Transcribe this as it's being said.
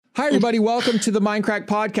Hi, everybody. Welcome to the Minecraft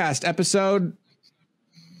Podcast episode.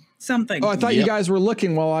 Something. Oh, I thought you guys were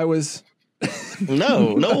looking while I was.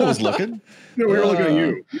 No one was looking. No, we were looking at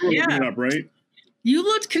you. You were Yeah. looking it up, right? You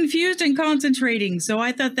looked confused and concentrating, so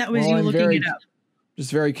I thought that was Well, you I'm looking it up.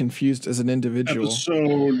 Just very confused as an individual.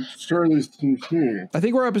 Episode Charlie's. I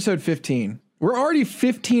think we're episode 15. We're already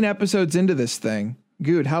 15 episodes into this thing.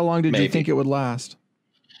 Good. How long did you Maybe. think it would last?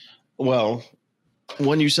 Well,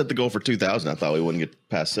 when you set the goal for 2,000, I thought we wouldn't get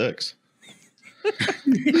past 6.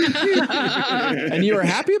 And you were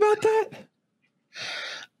happy about that?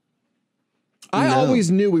 I No. always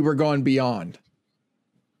knew we were going beyond.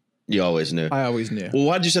 You always knew. I always knew. Well,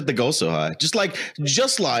 why'd you set the goal so high? Just like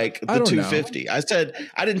I the don't 250. I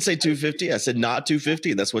didn't say 250. I said not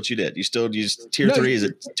 250. And that's what you did. You still used tier No, 3 is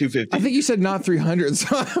at 250. I think you said not 300.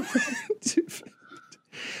 So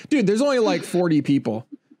dude, there's only like 40 people.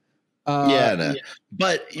 Yeah, no.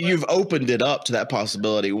 But you've opened it up to that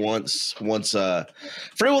possibility once. For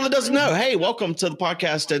anyone that doesn't know, hey, welcome to the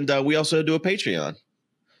podcast, and we also do a Patreon.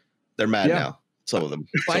 They're mad Yeah. now. Some of them.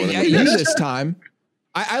 Like, Some of them. at you this time.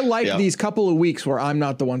 I like Yeah. these couple of weeks where I'm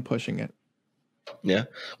not the one pushing it. Yeah.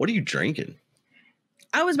 What are you drinking?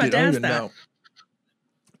 I was about Dude, to I don't ask even that. know.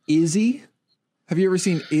 Izzy? Have you ever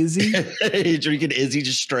seen Izzy? You drinking Izzy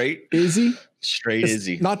just straight? Izzy? Straight It's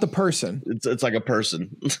Izzy. not the person. It's like a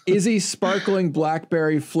person. Izzy sparkling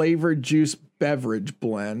blackberry flavored juice beverage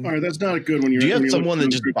blend. All right, that's not good when you're. Do you when have you someone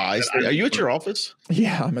look that through just buys? that Are you at your office?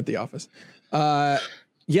 Yeah, I'm at the office.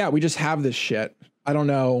 Yeah, we just have this shit. I don't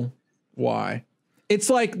know why. It's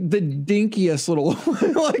like the dinkiest little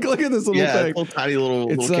like look at this little Yeah, thing. little tiny little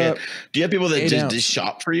It's, kid. Do you have people that 8 just, ounce. just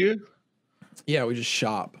shop for you? Yeah, we just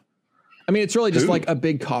shop. I mean, it's really just Who? like a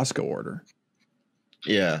big Costco order.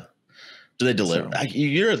 Yeah. Do they deliver? So-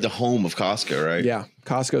 You're at the home of Costco, right? Yeah,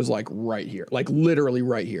 Costco's like right here, like literally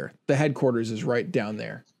right here. The headquarters is right down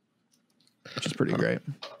there, which is pretty great.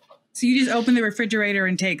 So you just open the refrigerator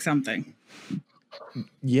and take something.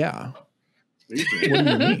 Yeah. What What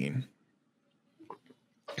do you mean?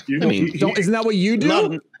 I mean, Isn't that what you do?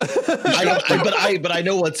 Not- but I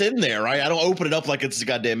know what's in there, right? I don't open it up like it's a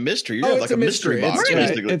goddamn mystery. You have it's like a mystery box, It's,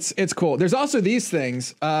 basically. it's cool. There's also these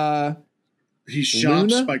things. he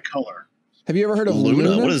shops Luna? by color. Have you ever heard of Luna?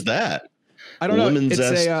 Luna? What is that? I don't know. Lemon It's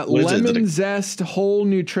zest. a What is it? Is it lemon a- zest whole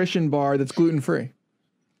nutrition bar that's gluten free.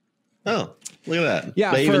 Oh, look at that.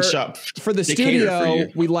 Yeah, they even for- shop For the they cater for studio,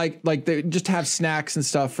 you. we like they just have snacks and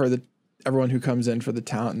stuff for everyone who comes in for the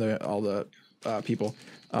talent and all the people.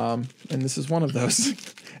 And this is one of those.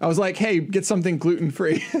 I was like, hey, get something gluten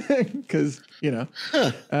free because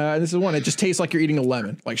this is one. It just tastes like you're eating a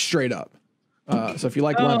lemon, like straight up. So if you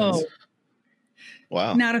like lemons,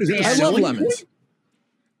 Wow. Not a Is it fan. I love Silly? lemons.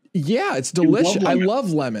 Yeah, it's You love delicious. I lemon?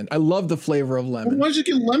 love lemon. I love the flavor of Well, lemon. why did you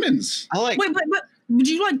get lemons? I like. Wait, but would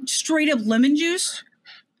you like straight up lemon juice?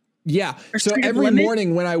 Yeah. Or So straight up every lemon?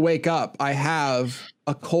 morning when I wake up, I have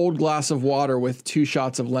a cold glass of water with 2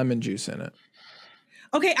 shots of lemon juice in it.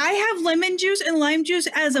 Okay, I have lemon juice and lime juice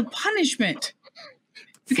as a punishment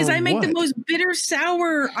because For I make the what? most bitter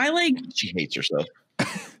sour. She hates herself.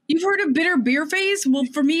 You've heard of bitter beer phase? Well,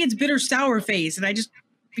 for me, it's bitter sour phase, and I just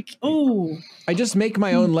I just make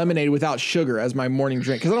my own lemonade without sugar as my morning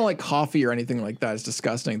drink because I don't like coffee or anything like that. It's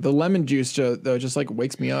disgusting. The lemon juice though just like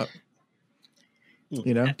wakes me up.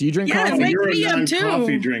 You know? Do you drink Yeah, it coffee? wakes You're a me up, too.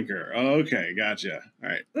 non-coffee drinker. Okay, gotcha. All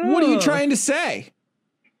right, What are you Ugh. trying to say?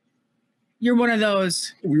 You're one of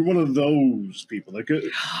those. we're one of those people that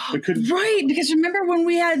could. Right, because remember when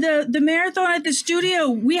we had the marathon at the studio,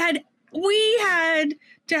 we had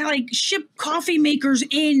to like ship coffee makers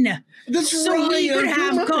in That's so we right, could I have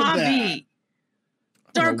remember coffee. I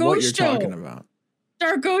don't know what you're talking Darkosto about.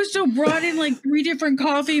 Darkosto brought in like 3 different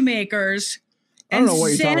coffee makers. I don't know what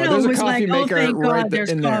you're talking about. Sano There's a was coffee like, maker oh, thank right God there's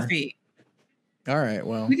in there. coffee. All right,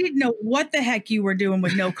 well. We didn't know what the heck you were doing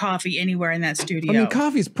with no coffee anywhere in that I studio. mean,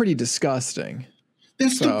 coffee's pretty disgusting.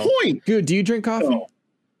 That's So- the point. Good. Do you drink coffee? Oh,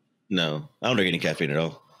 No, I don't drink any caffeine at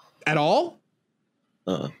all. At all?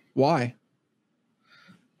 Uh, Why?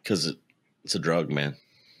 because it's a drug, man.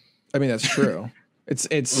 I mean, that's true. It's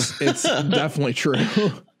definitely true.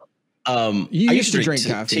 You I used to drink tea-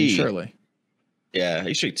 caffeine, tea. surely. Yeah, I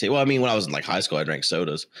used to drink tea. Well, I mean, when I was in like high school, I drank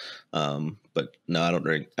sodas. But no, I don't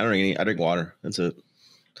drink any. I drink water. That's it.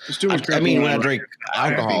 there's too much I crap mean, going when I on. drink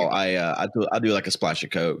alcohol, I do like a splash of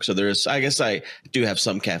Coke. So I guess I do have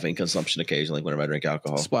some caffeine consumption occasionally whenever I drink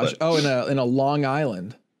alcohol. Splash. but- Oh, in a Long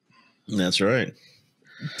Island. That's right.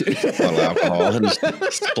 A lot of alcohol and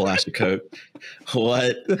a splash of Coke.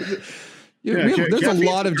 What? Yeah, Yeah, there's a caffeine's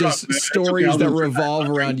lot of a drug, just man. It's stories okay, that I'll do revolve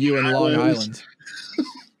that. around you in Long Island.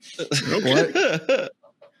 Okay.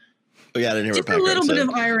 What? Oh, yeah, I didn't hear Just what a little Packard bit said.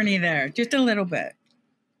 of irony there. Just a little bit.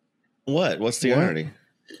 What? What's the What? irony?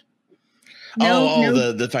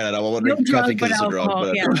 No, The fact that I want to no drink coffee drug, but because it's a drug.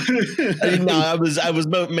 alcohol. But Yeah. no, I was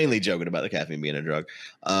mainly joking about the caffeine being a drug.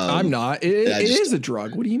 I'm not. It is a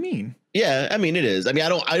drug. What do you mean? Yeah, I mean it is. I mean,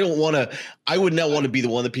 I would not want to be the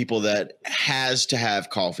one of the people that has to have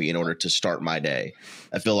coffee in order to start my day.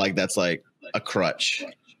 I feel like that's like a crutch.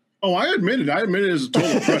 Oh, I admit it. I admit it as a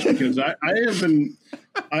total crush because I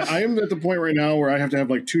am at the point right now where I have to have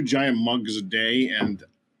like 2 giant mugs a day, and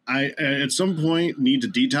I at some point need to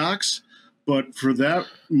detox. But for that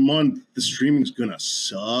month, the streaming's gonna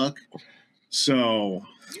suck. So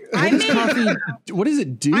What does coffee? What does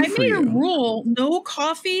it do I for made a you? rule: no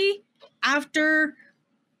coffee after.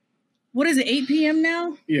 What is it? 8 p.m.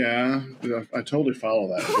 now? yeah, I totally follow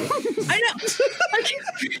that. I know. Like,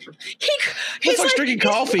 Who he's fucks like, drinking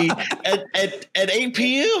coffee at 8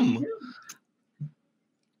 p.m.?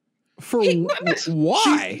 For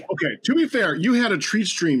why? Okay, to be fair, you had a treat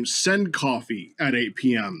stream send coffee at 8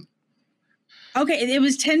 p.m. okay, it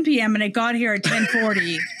was 10 p.m. and it got here at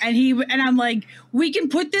 10:40, and I'm like, we can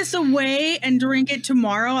put this away and drink it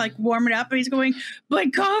tomorrow, like warm it up. And he's going,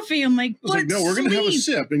 but coffee. I'm like, I was like, but no, we're gonna have a sleep.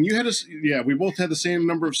 sip, and you had yeah, we both had the same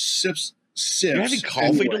number of sips. You're having coffee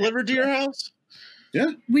anyway. delivered to your house?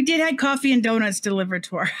 We did have coffee and donuts delivered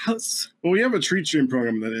to our house. Well, we have a treat stream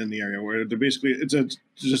program in the area where they're basically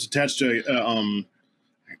just attached to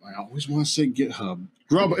I always want to say GitHub.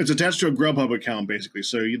 It's attached to a Grubhub account basically,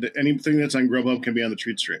 so anything that's on Grubhub can be on the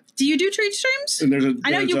treat stream. Do you do treat streams? And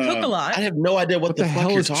I know you cook a lot. I have no idea what the fuck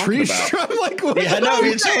hell you're is talking treat about. stream? I'm like, what? Yeah, I know.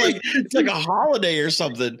 It's like a holiday or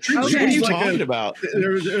something. Okay. What are you Like talking about?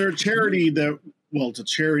 They're a charity that. Well, it's a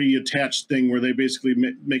charity attached thing where they basically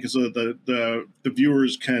make it so that the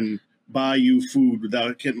viewers can buy you food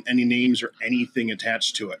without getting any names or anything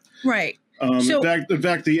attached to it. Right. In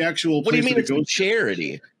fact, the actual What do you place mean that it's it a goes.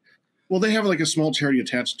 charity? Well, they have like a small charity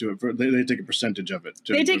attached to it. They take a percentage of it.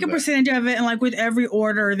 They take a percentage of it, and like with every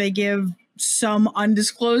order, they give some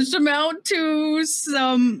undisclosed amount to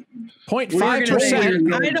some.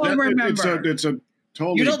 0.5%. I don't remember. It's a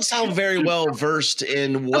totally. You don't sound very well versed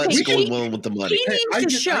in what's Okay, going on with the money. He needs I to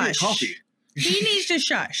get shush. coffee. He needs to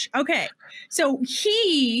shush. Okay, so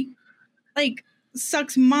he like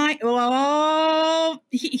sucks my. Oh,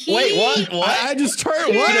 he Wait, what? What? I just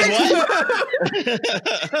heard He what? did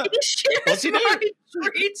He shares What's he my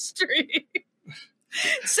treat stream.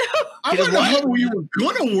 So I He don't does know what? how you were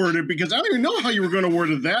going to word it because I don't even know how you were going to word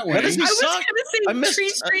it that way. That is I was suck. going to I say missed-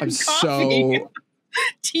 treat stream I'm coffee. so.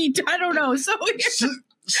 Tea, I don't know. So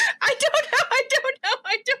I don't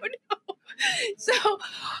know. So,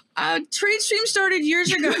 treat stream started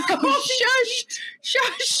years ago.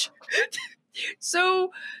 Shush.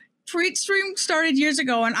 So, treat stream started years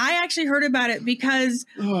ago, and I actually heard about it because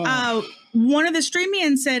one of the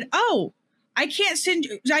streamians said, "Oh, I can't send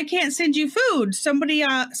you food. Somebody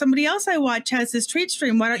else I watch has this treat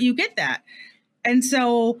stream. Why don't you get that?" And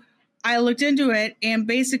so I looked into it, and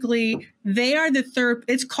basically they are the third.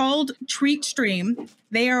 It's called Treat Stream.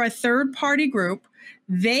 They are a third-party group.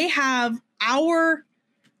 They have our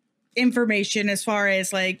information as far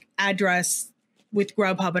as like address with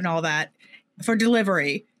Grubhub and all that for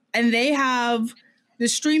delivery, and they have the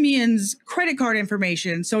Streamians' credit card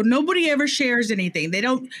information. So nobody ever shares anything. They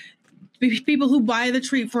don't. People who buy the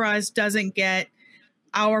treat for us doesn't get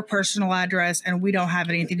our personal address, and we don't have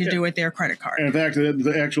anything to do with their credit card. And in fact,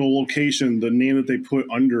 the actual location, the name that they put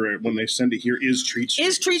under it when they send it here is Treat Stream.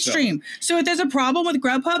 Is Treat Stream. So if there's a problem with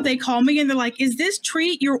Grubhub, they call me and they're like, "Is this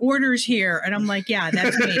Treat? Your order's here." And I'm like, "Yeah,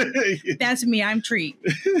 that's me. That's me. I'm Treat.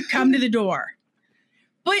 Come to the door."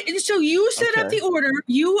 But so you set up the order.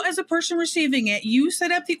 You, as a person receiving it, you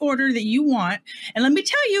set up the order that you want. And let me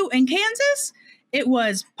tell you, in Kansas, it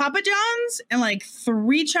was Papa John's and like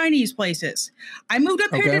 3 Chinese places. I moved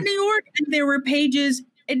up here to New York, and there were pages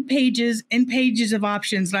and pages and pages of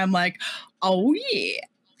options. And I'm like, oh, yeah.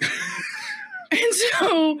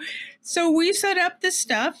 And so we set up this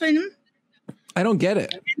stuff, and I don't get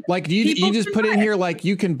it. Like, do you just put in here, like,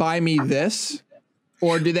 you can buy me this?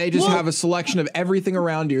 Or do they just have a selection of everything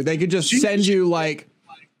around you? They could just send you, like,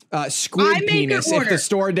 squid penis if the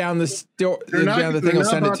store down the thing will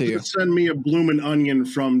send it to you. Send me a bloomin' onion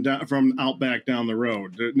from Outback down the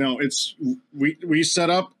road. No, it's we set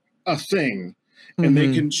up a thing, and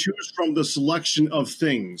they can choose from the selection of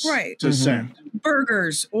things to send.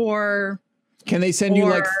 Burgers or can they send you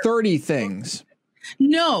like 30 things?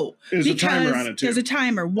 No, there's a timer on it too. There's a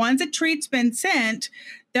timer. Once a treat's been sent,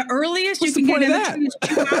 the earliest What's you can the get point of another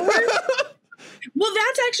treat is 2 hours. Well,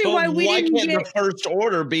 that's actually why we didn't can't get. the first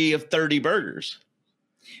order be of 30 burgers?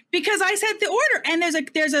 Because I set the order, and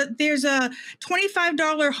there's a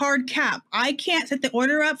 $25 hard cap. I can't set the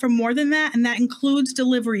order up for more than that, and that includes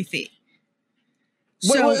delivery fee.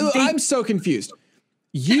 Wait, I'm so confused.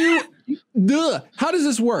 How does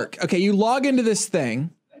this work? Okay, you log into this thing,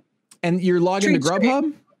 and you're logging into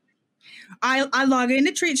Grubhub? I log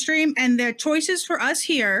into TreatStream, and the choices for us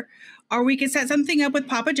here are we can set something up with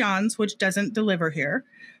Papa John's, which doesn't deliver here,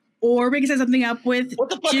 or we can set something up with What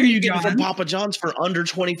the fuck Jimmy are you getting John's from Papa John's for under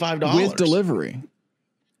 $25 With delivery.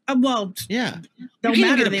 Well, Yeah, don't you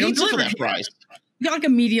can't matter. get a They don't pizza for deliver that price. You got like a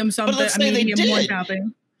medium something, let's a say they medium one did.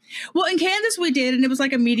 topping. Well, in Kansas we did, and it was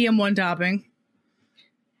like a medium one topping.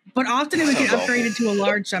 But often it would get upgraded to a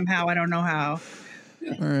large somehow. I don't know how.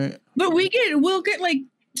 All right. But we'll get like,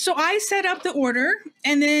 so I set up the order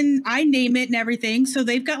and then I name it and everything. So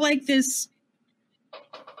they've got like this,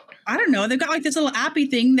 I don't know, they've got like this little appy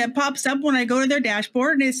thing that pops up when I go to their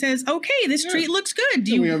dashboard and it says, okay, this treat looks good.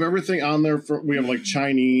 We have everything on there. We have like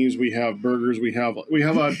Chinese, we have burgers, we have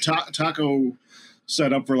a taco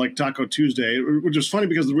set up for like Taco Tuesday, which is funny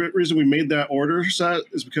because the reason we made that order set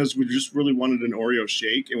is because we just really wanted an Oreo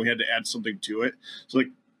shake and we had to add something to it. So like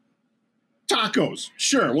tacos,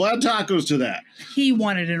 sure, we'll add tacos to that. He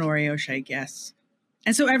wanted an Oreo shake, yes.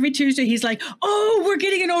 And so every Tuesday he's like, "Oh, we're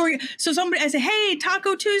getting an Oreo." So I say, "Hey,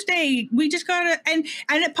 Taco Tuesday, we just got a," and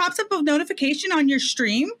it pops up a notification on your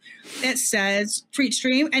stream that says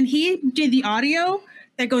TreatStream, and he did the audio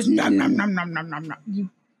that goes nom nom nom nom nom nom nom.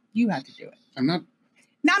 You have to do it. I'm not.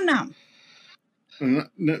 Nom nom. No.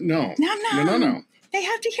 Nom nom. No. They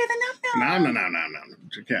have to hear the nom nom. No.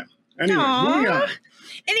 Okay. Anyway, Aww. moving on.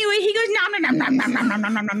 Anyway, he goes nom nom nom nom nom nom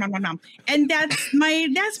nom nom nom nom nom nom, and that's my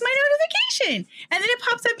notification. And then it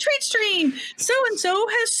pops up TreatStream. So and so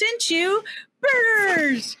has sent you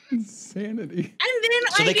burgers. Insanity. And then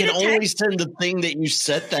So they can get a only text. send the thing that you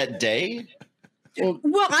set that day.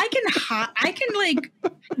 Well, I can like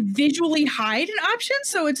visually hide an option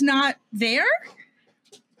so it's not there.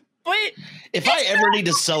 But If I ever need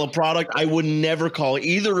to sell a product, I would never call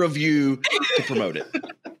either of you to promote it.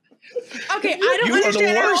 okay, I don't You are the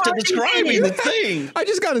understand how worst at hard it describing is. the thing. I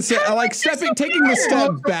just gotta say, I like taking a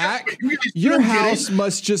step back. Your house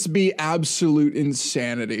must just be absolute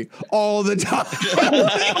insanity all the time.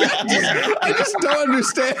 I just don't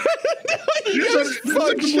understand. You guys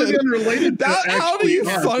function. Unrelated to How do you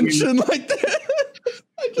actually function like that?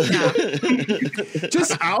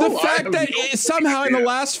 Just the fact that somehow in the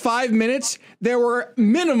last 5 minutes there were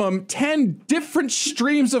minimum 10 different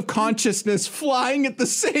streams of consciousness flying at the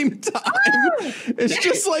same time. It's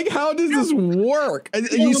just like, how does this work? And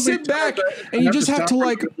you sit back and you just have to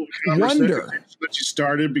like wonder. That she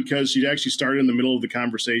started because she actually started in the middle of the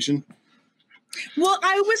conversation. Well,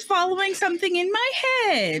 I was following something in my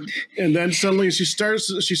head. And then suddenly she starts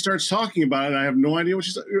talking about it. And I have no idea what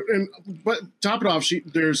she's. But top it off,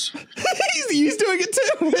 there's. He's doing it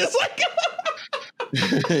too. It's like.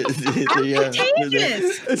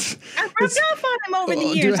 Contagious. I've rubbed off on him over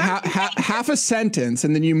the Do years. half a sentence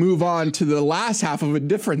and then you move on to the last half of a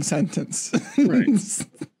different sentence. Right.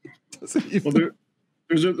 Well,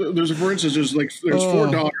 there's a for instance, there's 4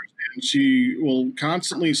 daughters, and she will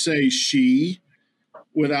constantly say she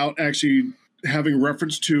without actually having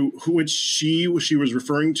reference to which she was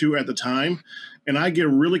referring to at the time. And I get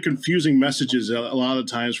really confusing messages a lot of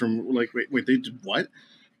the times from like, wait, they did what?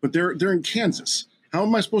 But they're in Kansas. How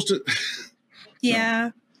am I supposed to?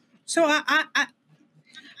 Yeah. So I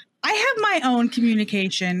have my own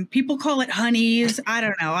communication. People call it honeys. I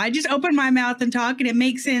don't know. I just open my mouth and talk, and it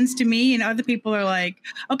makes sense to me. And other people are like,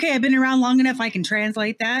 "Okay, I've been around long enough. I can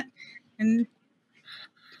translate that." And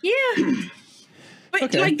yeah, but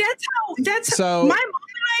Okay. like that's So- how my mom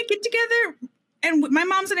and I get together. And my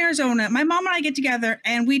mom's in Arizona. My mom and I get together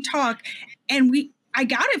and we talk. And I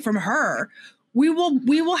got it from her. We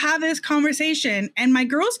will have this conversation, and my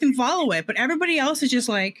girls can follow it, but everybody else is just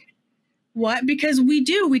like, what? Because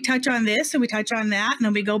we touch on this and we touch on that, and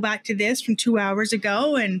then we go back to this from 2 hours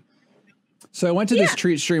ago. And So I went to this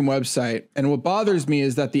TreatStream website, and what bothers me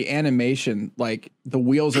is that the animation, like the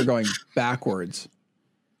wheels are going backwards.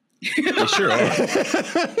 They sure are.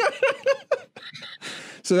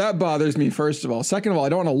 So that bothers me, first of all. Second of all, I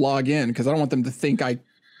don't want to log in because I don't want them to think I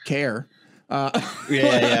care.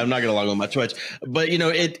 Yeah, I'm not gonna log on my Twitch, but you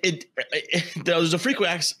know, there's a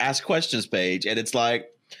frequent ask questions page, and it's like,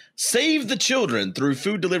 save the children through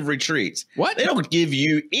food delivery treats. What? They don't give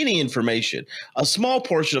you any information. A small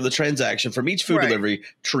portion of the transaction from each food delivery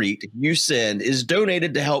treat you send is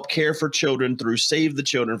donated to help care for children through Save the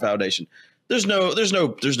Children Foundation. There's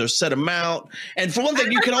no set amount. And for one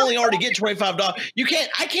thing, you can only already get $25.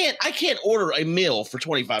 I can't order a meal for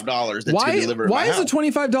 $25 that's why delivered. Why is the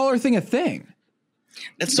 $25 thing a thing?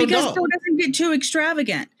 That's so because dumb. so it doesn't get too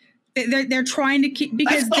extravagant. They're trying to keep,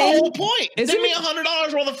 because That's the whole point. Isn't Give me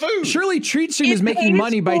 $100 worth of food. Surely TreatStream is It making pays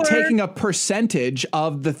money by for- taking a percentage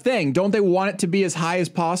of the thing. Don't they want it to be as high as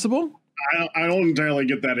possible? I don't entirely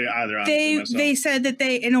get that either. honestly, myself. They said that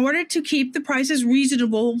in order to keep the prices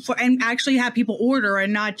reasonable and actually have people order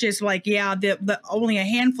and not just like, the only a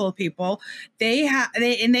handful of people, they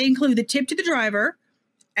include the tip to the driver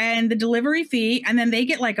and the delivery fee, and then they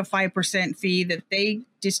get like a 5% fee that they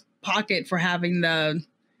just pocket for having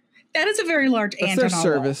that is a very large That's ant their on our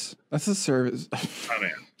service. That's a service. Not an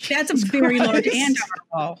ant. wall. That's a very large ant on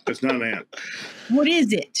our wall. It's not an ant. What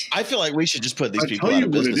is it? I feel like we should just put these I'll people tell out you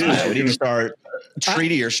of what it business. is. Man. We need to start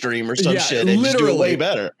Treatier Stream or some Yeah, shit and just do it literally. way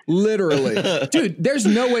better. Literally. Dude, there's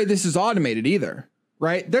no way this is automated either,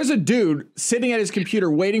 right? There's a dude sitting at his computer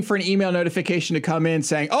waiting for an email notification to come in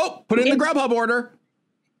saying, oh, put in the Grubhub order.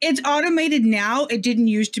 It's automated now. It didn't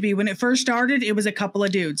used to be. When it first started, it was a couple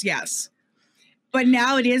of dudes, yes. But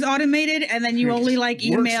now it is automated, and then you only like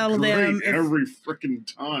email Works them. great every freaking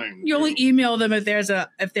time. You only email them if there's a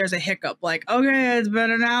hiccup, like, okay, it's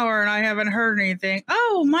been an hour and I haven't heard anything.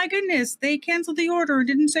 Oh my goodness, they canceled the order and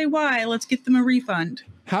didn't say why. Let's get them a refund.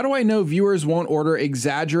 How do I know viewers won't order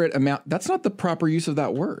exaggerate amount? That's not the proper use of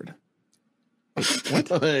that word.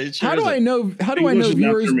 What? It sure How do I isn't. know? How do I English know is not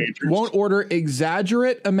viewers their majors. won't order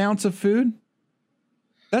exaggerate amounts of food?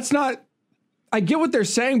 That's not. I get what they're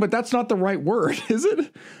saying, but that's not the right word, is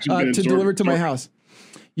it? To deliver to my house.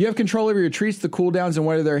 You have control over your treats, the cooldowns, and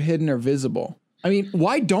whether they're hidden or visible. I mean,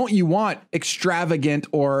 why don't you want extravagant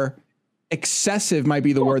or excessive? Might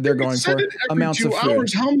be the word they're going for. Amounts of 2 food.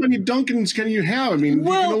 hours. How many Dunkins can you have? I mean, you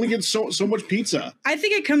Well- can only get so much pizza. I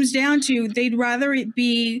think it comes down to they'd rather it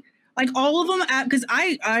be like all of them, because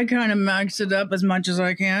I kind of max it up as much as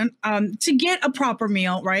I can to get a proper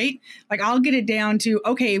meal, right? Like I'll get it down to,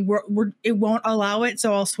 okay, it won't allow it,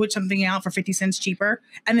 so I'll switch something out for 50 cents cheaper,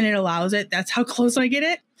 and then it allows it. That's how close I get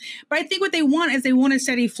it. But I think what they want is they want a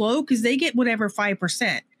steady flow, because they get whatever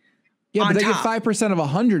 5%. Yeah, but on they top. get 5% of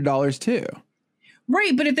 $100 too.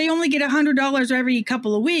 Right, but if they only get $100 every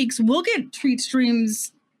couple of weeks, we'll get treat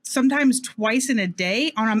streams sometimes twice in a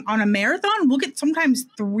day on a marathon. We'll get sometimes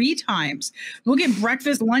 3 times. We'll get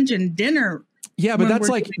breakfast, lunch, and dinner. Yeah, but when that's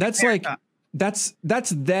we're like doing a marathon. that's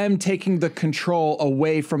them taking the control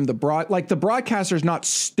away from the like the broadcaster's not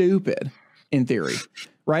stupid in theory,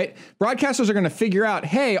 right? Broadcasters are going to figure out,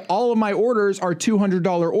 hey, all of my orders are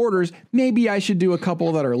 $200 orders. Maybe I should do a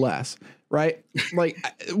couple that are less, right? Like,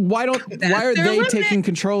 why are their they limit. taking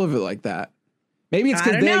control of it like that? Maybe it's I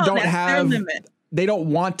because don't they know. don't That's their have, limit. they don't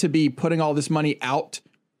want to be putting all this money out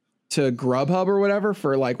to Grubhub or whatever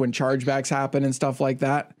for like when chargebacks happen and stuff like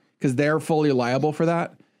that, because they're fully liable for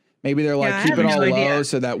that. Maybe they're like, Yeah, I keep have it all no low idea.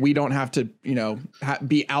 so that we don't have to,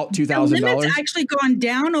 be out The $2,000. limit's actually gone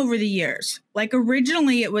down over the years. Like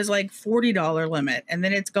originally it was like $40 limit, and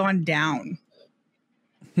then it's gone down.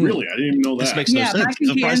 Really, I didn't even know This that. makes no Yeah, sense. back in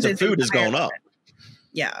The price Kansas, of food it is was going higher. up.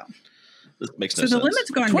 Yeah. This makes no So the sense. limit's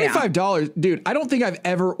gone down. $25, dude. I don't think I've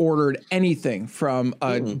ever ordered anything from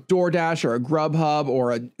a DoorDash or a Grubhub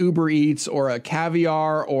or a Uber Eats or a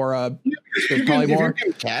Caviar or a. There's probably more.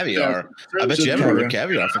 Caviar. Yeah. I bet you haven't Caviar. ordered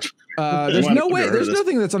caviar. There's no way. Never heard There's of this.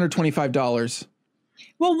 nothing that's under $25.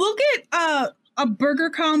 Well, we'll get a burger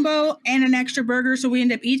combo and an extra burger, so we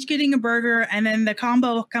end up each getting a burger, and then the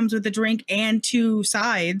combo comes with a drink and 2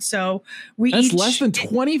 sides. So we That's each less than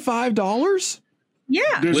 $25 yeah.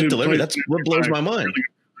 There's With a delivery, place that's what blows my mind. really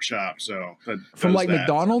good shop, so that from does like that.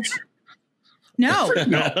 McDonald's. No,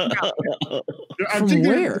 I From think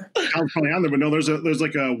where? I'm probably on there, but no, there's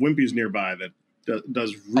like a Wimpy's nearby that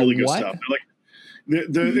does really good what? stuff. They're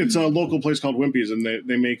like, it's a local place called Wimpy's, and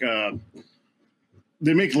they make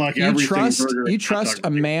like You everything. trust burger you and hot trust dog.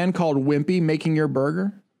 a man called Wimpy making your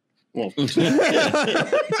burger? Well,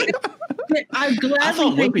 I'm glad I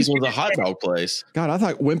thought we Wimpy's was a hot dog place. God, I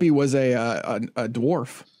thought Wimpy was a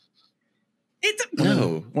dwarf. It's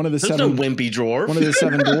No. One of the There's seven. no Wimpy drawer. One of the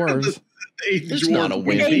 7 dwarves. There's not a a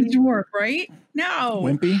Wimpy. dwarf, right? No.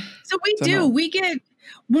 Wimpy. So we So do. no. We get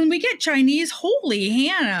when we get Chinese. Holy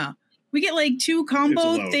Hannah! We get like 2 combo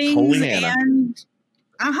load. things, Holy Hannah. and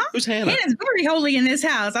Who's Hannah? Hannah's very holy in this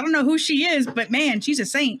house. I don't know who she is, but man, she's a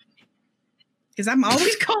saint. Because I'm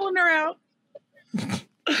always calling her out.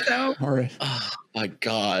 So All right. Oh my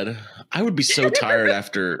God. I would be so tired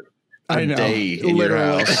after a I know. day in your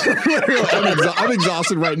Literally. house. Literally, I'm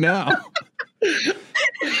exhausted right now.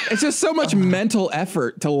 It's just so much mental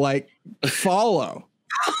effort to like follow.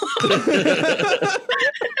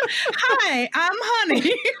 Hi, I'm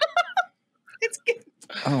Honey. It's good.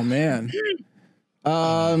 Oh man.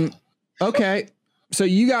 Okay. So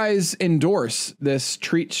you guys endorse this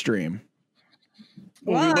treat stream.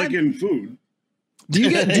 Well, we What? like in food. Do you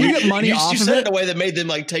get money you, off you of said it it? in a way that made them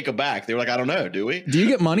like take aback. They were like, I don't know, do we? Do you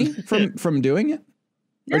get money from doing it?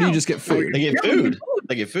 Or do you No. just get food? They get No, food.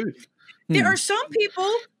 They get food. There are some people.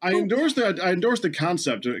 I endorse that. I endorse the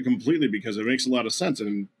concept completely because it makes a lot of sense,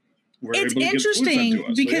 and we're It's able to get food sent interesting to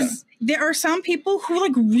us. because there are some people who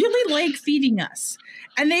like really like feeding us,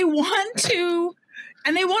 and they want to,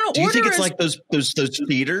 Do you order think it's us. like those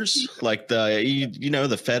feeders, like the you know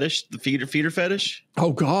the fetish, the feeder fetish?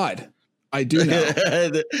 Oh God. I do know.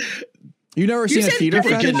 People You never seen a said feeder are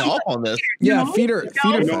feeder getting fetish? off on this. Yeah, No, feeder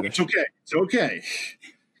no. No, fetish. it's okay. It's okay.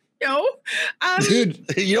 No, Dude,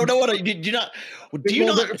 You don't know what? Do you not? Do you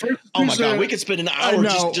Well, not? first Oh my there's God, a- we could spend an hour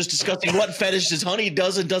know. just discussing what fetishes Honey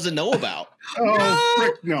does and doesn't know about. Oh,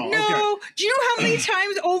 frick, no. no. Okay. Do you know how many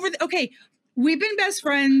times okay, we've been best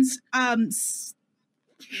friends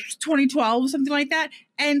 2012, something like that.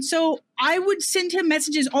 And so I would send him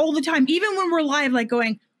messages all the time, even when we're live, like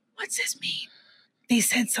going, what's this mean? They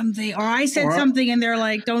said something, or I said Or- something, and they're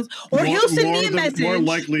like, don't, or he'll send me a message. More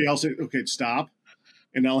likely, I'll say, okay, stop.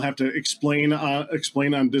 And I'll have to explain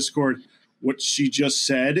on Discord what she just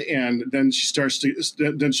said. And then she starts to,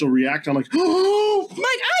 then she'll react. I'm like, oh, Like,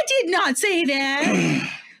 I did not say that.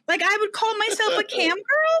 Like, I would call myself a cam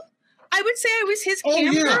girl. I would say I was his Oh,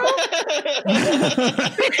 cam yeah. girl.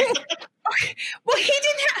 Well, he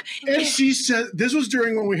didn't have. and she said, this was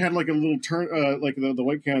during when we had like a little turn, like the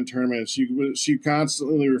White Cannon tournament. She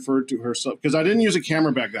constantly referred to herself because I didn't use a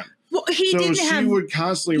camera back then. Well, he So didn't she have. would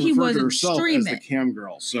constantly he refer to wasn't herself as the streaming. cam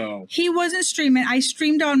girl. So He wasn't streaming. I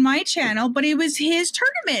streamed on my channel, but it was his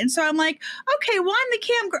tournament. And so I'm like, okay, well, I'm the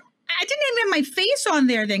cam girl. I didn't even have my face on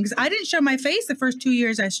there then because I didn't show my face the first 2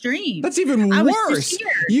 years I streamed. that's even I was worse. scared.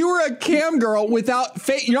 You were a cam girl without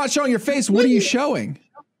face. You're not showing your face. What are you showing?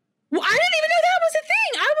 Well, I didn't even know that was a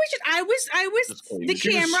thing. I was That's cool. the She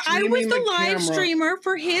was camera. I was streaming the the live camera. streamer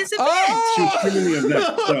for his event. Oh! she was streaming the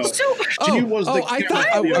event. So So she was the I camera. thought.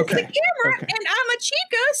 I was the Okay. camera, Okay. and I'm a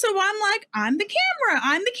chica, so I'm like, I'm the camera.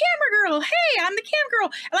 I'm the camera girl. Hey, I'm the cam girl.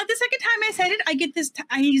 And like the second time I said it, I get this.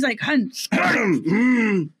 He's like, hun.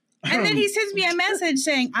 And then he sends me a message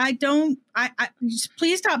saying, I just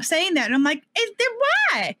please stop saying that. And I'm like, then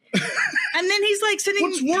why? And then he's like sending.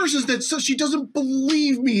 What's worse is that she doesn't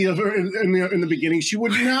believe me in the beginning. She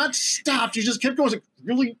would not stop. She just kept going. I was like,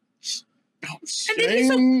 really? Stop And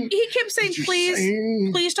then he kept saying, what you're please,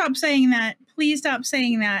 saying." please stop saying that. Please stop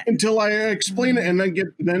saying that. Until I explain it, and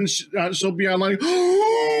then she'll be online.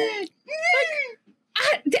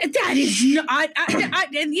 That is not.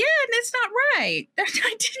 And yeah, that's not right.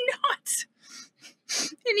 I did not.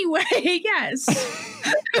 Anyway, yes.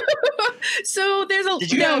 So there's a.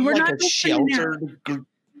 Did you no, have we're like not a listening now. shelter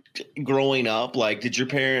growing up? Like, did your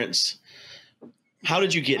parents? How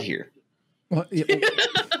did you get here? Well, yeah,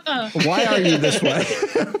 why are you this way?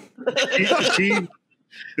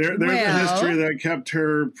 There's Well- a history that kept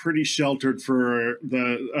her pretty sheltered for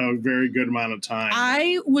a very good amount of time.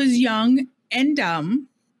 I was young and dumb,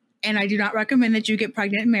 and I do not recommend that you get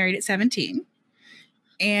pregnant and married at 17.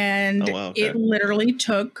 And Oh, wow, okay. it literally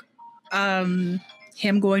took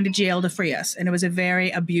him going to jail to free us. And it was a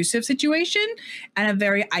very abusive situation and a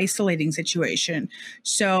very isolating situation.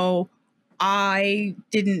 So I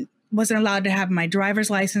wasn't allowed to have my driver's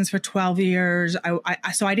license for 12 years.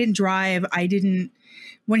 So I didn't drive.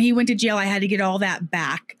 When he went to jail, I had to get all that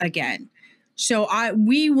back again. So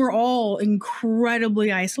we were all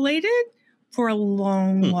incredibly isolated for a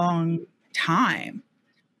long, long time.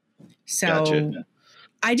 So Gotcha.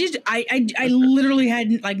 I literally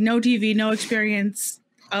had like no TV, no experience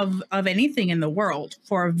of anything in the world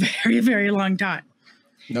for a very, very long time.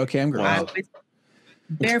 No cam girl. I Wow. was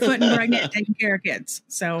barefoot and pregnant, taking care of kids.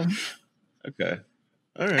 So Okay.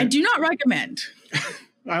 All I right. do not recommend.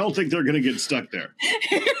 I don't think they're going to get stuck there.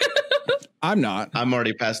 I'm not. I'm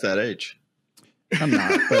already past that age. I'm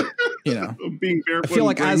not. But you know, Being barefoot. I feel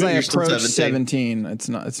like and as I pregnant, you're still approach 17, it's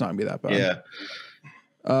not gonna be that bad.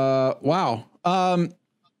 Yeah. Wow.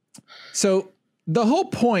 So the whole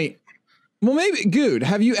point. Well, maybe Good.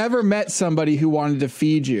 Have you ever met somebody who wanted to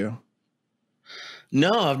feed you? No,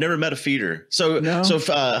 I've never met a feeder. So, No? if,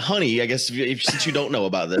 Honey, I guess since you don't know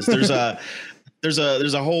about this, there's a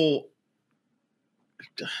whole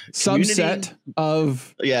Subset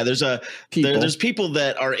of people. people. There's people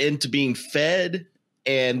that are into being fed,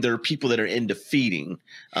 and there are people that are into feeding.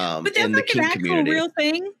 But that's in the like an kink actual community. real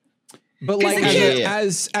thing. But 'Cause like they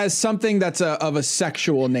as something that's of a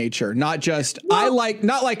sexual nature, not just not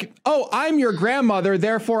like, oh, I'm your grandmother,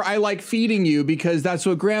 therefore I like feeding you because that's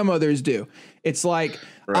what grandmothers do. It's like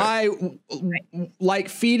I like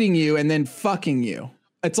feeding you and then fucking you.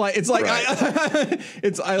 It's like Right.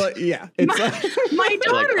 I like My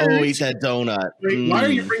daughter. Like, oh, eat that donut. Wait, why are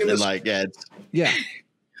you bringing And this? like, yeah, yeah.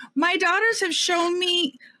 My daughters have shown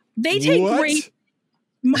me they take What? great.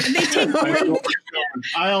 They take I don't know great. where she's going.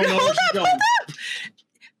 I don't know where she's going.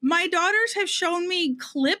 My daughters have shown me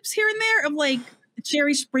clips here and there of like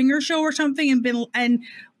Jerry Springer show or something, and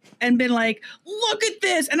been like, look at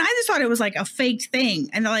this, and I just thought it was like a fake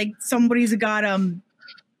thing, and like somebody's got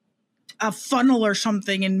a funnel or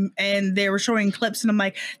something, and they were showing clips, and I'm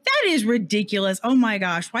like, that is ridiculous. Oh my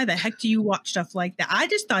gosh, why the heck do you watch stuff like that? I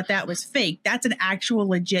just thought that was fake. That's an actual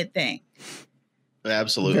legit thing.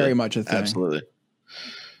 absolutely. Very much a thing. Absolutely.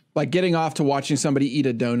 Like getting off to watching somebody eat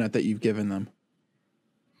a donut that you've given them.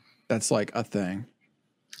 That's like a thing.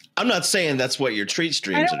 I'm not saying that's what your treat I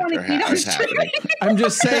streams don't want are to eat on is happening. I'm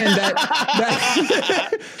just saying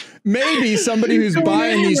that maybe somebody who's So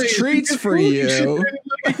buying anyways, these treats you for should you.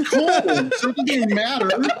 let it cold, so it doesn't matter.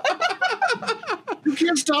 You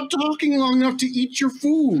can't stop talking long enough to eat your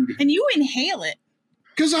food And you inhale it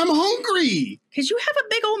because I'm hungry. because you have a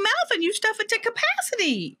big old mouth and you stuff it to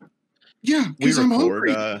capacity. Yeah, We because I'm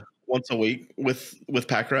record hungry. once a week with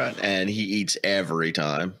Pack Rat, and he eats every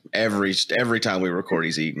time. Every time we record,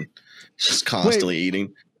 he's eating. He's just constantly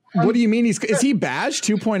eating. What do you mean? Is he badge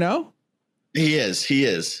 2.0? He is.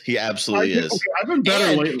 He absolutely is. Okay, I've been better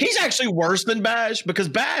And lately. he's actually worse than Badge because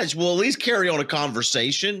Badge will at least carry on a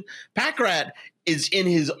conversation. Pack Rat is in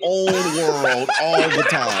his own world all the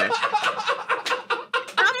time.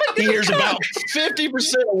 He hears about 50%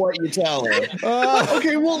 of what you tell him.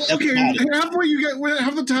 Okay, well, okay. That's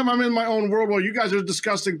Half the time I'm in my own world while you guys are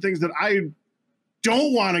discussing things that I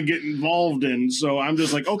don't want to get involved in. So I'm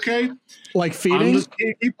just like, okay, Like I'm feeding? just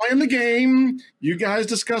keep playing the game. You guys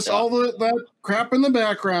discuss all that crap in the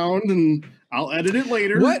background, and I'll edit it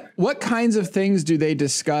later. What kinds of things do they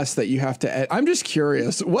discuss that you have to edit? I'm just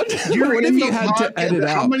curious. What You're what in if you the had to podcast. edit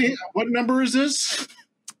How out? many? What number is this?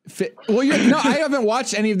 Well, no, I haven't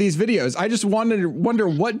watched any of these videos. I just wonder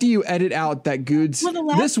what do you edit out that Goods Well, the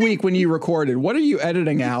last this week when you recorded? What are you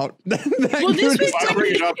editing out? that Well, this Goods- week- If I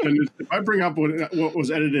bring it up, and if I bring up what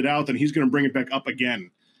was edited out, then he's going to bring it back up again.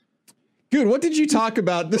 Good. What did you talk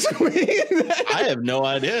about this week? I have no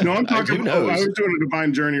idea. No, I'm talking. Who I knows? was doing a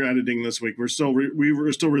Divine Journey editing this week. We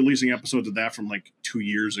were still releasing episodes of that from like 2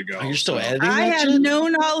 years ago. Oh, you're still So- editing I that have shit? no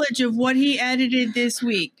knowledge of what he edited this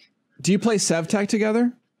week. Do you play SevTech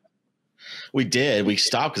together? We did. We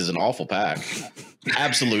stopped because it's an awful pack.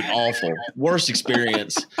 Absolute awful. Worst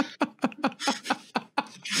experience.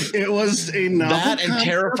 It was a novel That and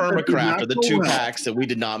Terra concept that did Firma not are the go two well. packs that we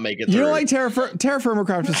did not make it through. You don't like Terra Firma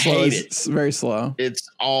Craft is slow. hate It's very slow. It's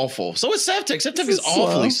awful. So is Sevtech. Sevtech It's is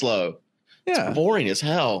awfully slow. Yeah. Boring as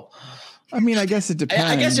hell. I mean, I guess it depends.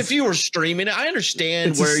 I guess if you were streaming it, I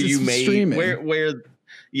understand where you it's made streaming. where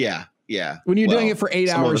yeah. when you're doing Well, it for 8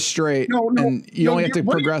 some of hours us- straight, No, and you only have to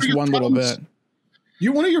one of your progress biggest one little problems-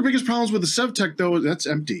 bit. One of your biggest problems with the SevTech though, that's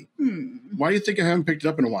empty. Hmm. Why do you think I haven't picked it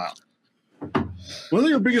up in a while? One of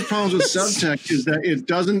your biggest problems with SevTech is that it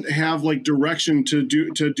doesn't have like direction to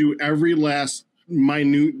do every last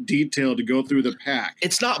minute detail to go through the pack.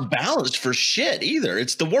 It's not balanced for shit either.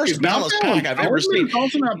 It's the worst It's not balanced balanced. pack I've ever seen. It's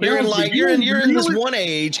also not You're in balanced, like but you're in this really- one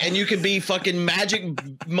age, and you can be fucking magic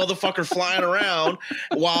motherfucker flying around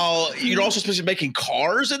while you're also supposed to be making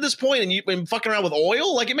cars at this point, and you've been fucking around with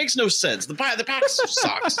oil. Like it makes no sense. The pack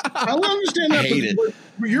sucks. I don't understand that. Hate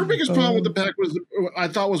but your biggest problem with the pack was, I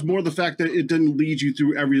thought, was more the fact that it didn't lead you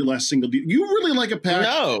through every last single deal. You really like a pack,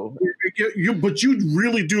 No, but you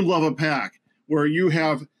really do love a pack where you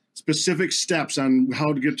have specific steps on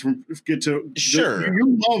how to get to. Sure.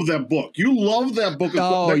 You love that book. You love that book.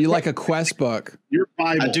 Oh, you like a quest book. your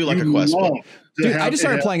Bible. I do like You a quest love book. to Dude, I have- just to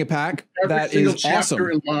started have playing a pack every that single is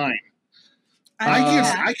chapter awesome. in line. I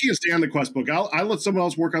I can't stand the quest book. I let someone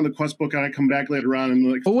else work on the quest book, and I come back later on and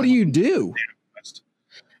like. But what do you do?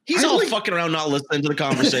 he's I all like- fucking around, not listening to the I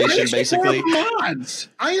conversation. enjoy Basically, the mods.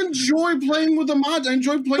 I enjoy playing with the mods. I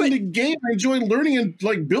enjoy playing the game. I enjoy learning and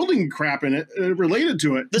like building crap in it related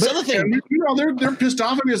to it. This other thing- and, you know, they're pissed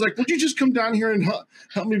off at me. It's like, would you just come down here and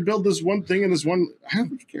help me build this one thing and this one? I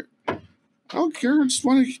don't care. I don't care. I just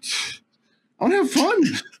want to have fun.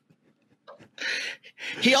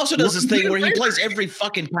 he also does this thing where he plays every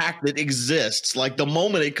fucking pack that exists, like the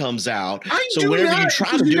moment it comes out. I So do whenever not, you try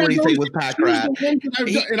to because do you guys anything always with Pack choose Rat, the ones that I've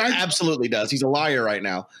he done, and I absolutely does. He's a liar right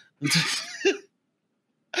now.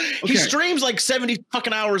 He streams like 70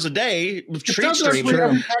 fucking hours a day with Treat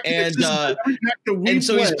streaming, and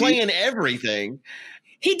so he's playing everything.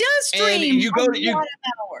 He does stream a lot of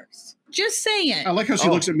hours. Just saying. I like how she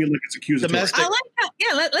looks at me like it's accusatory. Domestic. I like how.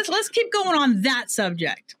 Yeah, let's keep going on that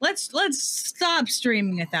subject. Let's stop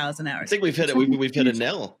streaming 1,000 hours. I think we've hit it. We've hit a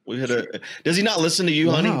nail. We've hit a. Does he not listen to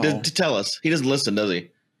you, honey? Tell us. He doesn't listen, does he?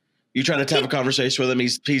 You trying to have a conversation with him?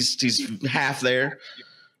 He's half there.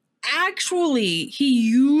 Actually, he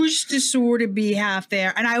used to sort of be half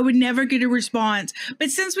there, and I would never get a response.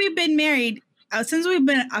 But since we've been married, since we've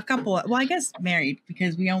been a couple, well, I guess married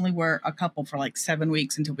because we only were a couple for like 7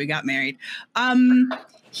 weeks until we got married.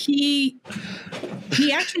 He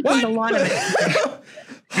actually does a lot of it.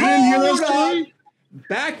 Hold on.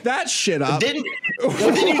 Back that shit up. Didn't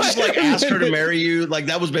you just like ask her to marry you? Like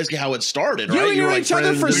that was basically how it started, right? You knew each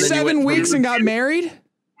other for 7 weeks and got married?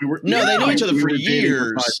 They knew each other for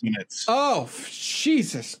years. 5 minutes. Oh,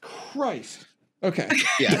 Jesus Christ. Okay.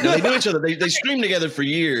 Yeah, no, they knew each other. They streamed together for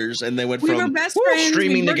years, and they went from best friends,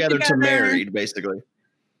 streaming together to married, basically.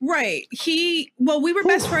 Right. We were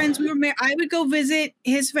best friends. We were married. I would go visit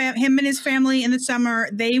him and his family in the summer.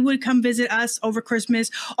 They would come visit us over Christmas.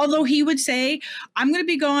 Although he would say, I'm going to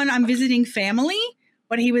be gone. I'm visiting family.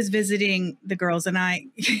 But he was visiting the girls and I.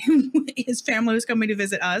 His family was coming to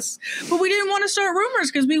visit us. But we didn't want to start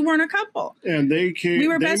rumors because we weren't a couple. And they came. We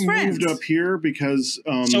were best friends. Moved up here because.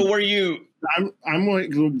 So were you? I'm like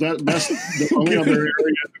that's the only other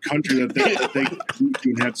area of the country that they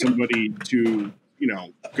had somebody to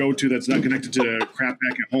go to that's not connected to crap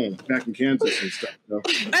back at home, back in Kansas and stuff. So.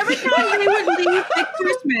 Every time they would leave at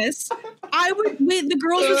Christmas, the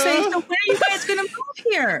girls would say, "So when are you guys going to move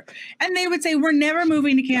here?" And they would say, "We're never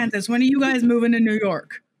moving to Kansas. When are you guys moving to New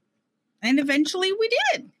York?" And eventually, we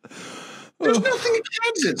did. There's nothing in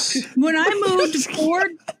Kansas. When I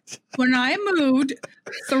moved,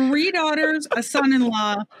 3 daughters, a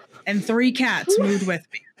son-in-law, and 3 cats moved with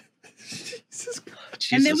me.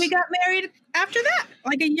 And then we got married after that,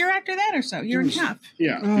 like a year after that or so, year and a half.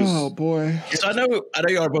 Yeah. Oh boy. So I know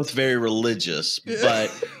you are both very religious, but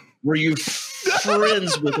were you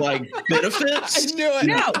friends with like benefits? I knew it.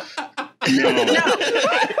 No.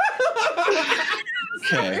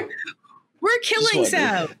 Okay. We're killing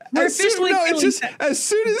Seb. We're officially killing Seb. As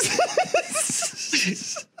soon as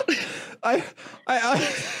I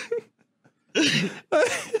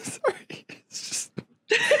sorry. It's just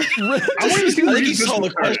I think he saw the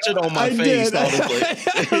question on my face, honestly.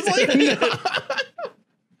 I was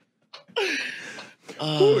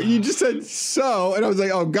like, you just said so, and I was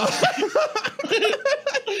like, oh god.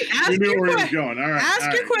 You knew where he was going. All right.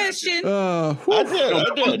 Ask your question. I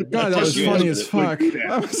did. God, that was funny as fuck.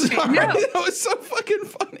 I'm sorry. That was so fucking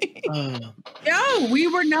funny. No, we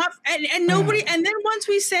were not, and nobody. And then once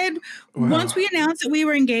we announced that we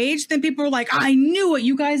were engaged, then people were like, "I knew it.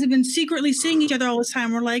 You guys have been secretly seeing each other all this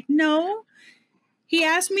time." We're like, "No." He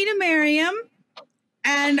asked me to marry him,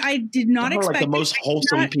 and I did not expect like the most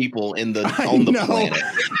wholesome people on the planet.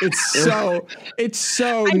 It's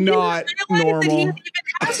so not normal. That he even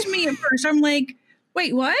asked me at first. I'm like,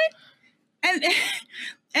 "Wait, what?" And then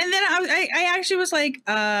I actually was like,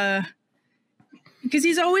 because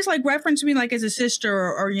he's always like referenced me like as a sister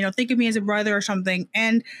or think of me as a brother or something.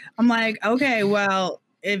 And I'm like, okay, well,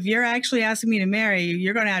 if you're actually asking me to marry you,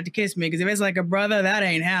 you're going to have to kiss me, because if it's like a brother, that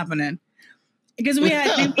ain't happening. Because we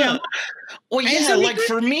had, well, yeah, so like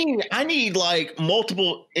for me, I need like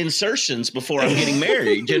multiple insertions before I'm getting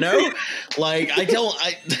married, Like I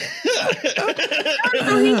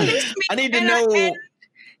need to know. And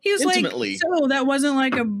he was intimately. Like, so that wasn't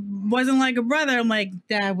like a brother. I'm like,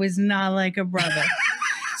 that was not like a brother.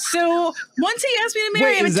 So once he asked me to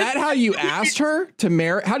marry him, is that how you asked her to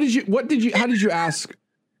marry? How did you ask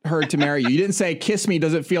her to marry you? You didn't say, kiss me,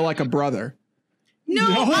 does it feel like a brother?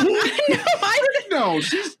 No. No, I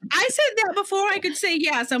said that before I could say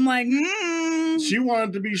yes. I'm like, She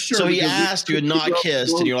wanted to be sure. So he asked you and not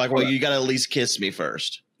kissed, and you're like, well, you got to at least kiss me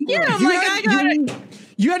first. Yeah, I'm like, I got it.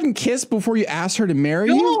 You hadn't kissed before you asked her to marry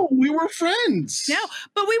you? No, we were friends. No,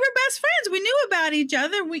 but we were best friends. We knew about each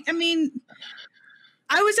other.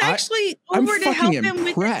 I was actually over to help him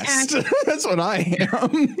with his taxes. That's what I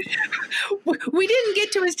am. We didn't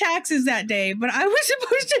get to his taxes that day, but I was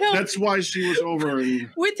supposed to help. That's why she was over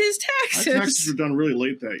with his taxes. My taxes were done really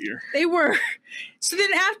late that year. They were. So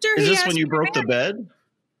then after Is this when you broke the bed?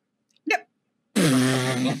 No.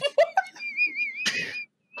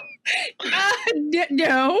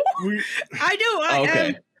 No. I know.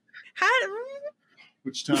 Okay.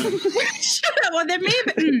 Which time? Shut up. Well, there may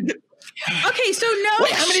be. Okay, so no.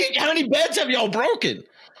 Wait, how many beds have y'all broken?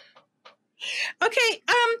 Okay.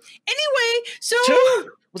 Anyway, so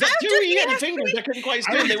 2? Was that After two he he had asked fingers me- that couldn't quite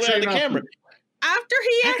I stand? They would went on say the nothing. camera. After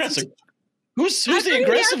he Haircuts asked, are- Who's after the he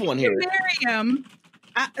aggressive asked one me here? to marry him,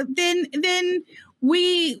 then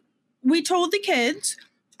we told the kids,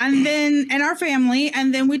 and our family,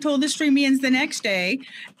 and then we told the Streamians the next day,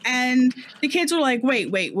 and the kids were like,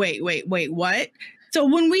 wait, what? So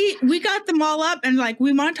when we got them all up and like,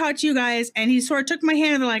 we want to talk to you guys, and he sort of took my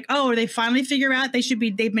hand and they're like, oh, they finally figure out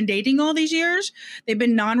they've been dating all these years. They've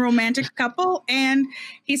been non-romantic couple. And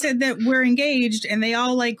he said that we're engaged, and they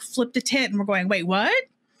all like flipped a tit and we're going, wait, what?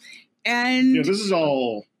 And Yeah, this is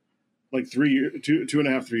all like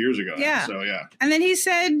 2.5, 3 years ago. Yeah. So yeah. And then he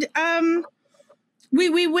said,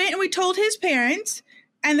 we went and we told his parents,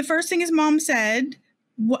 and the first thing his mom said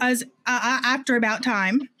was, after about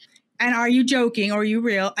time, and are you joking or are you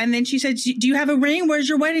real? And then she said, do you have a ring? Where's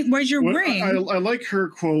your wedding? Where's your ring? I like her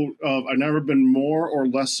quote of, I've never been more or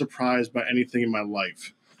less surprised by anything in my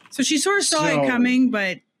life. So she sort of saw it coming,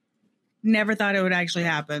 but never thought it would actually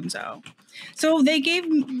happen. So they gave,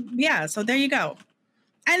 so there you go.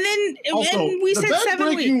 And then Also, and we the said bed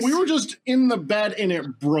 7 breaking, weeks. we were just in the bed and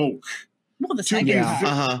it broke. Well, the second Yeah.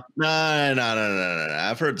 time. No.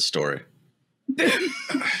 I've heard the story.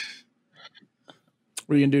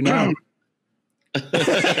 What are you gonna do now?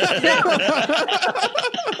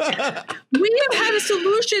 We have had a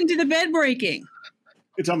solution to the bed breaking.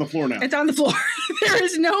 It's on the floor now. It's on the floor. There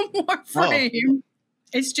is no more frame.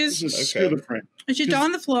 It's just Just screw the frame. it's just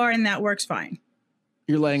on the floor, and that works fine.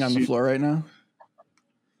 You're laying on the floor right now.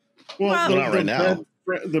 Well, not right now.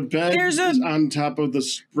 The bed There's is on top of the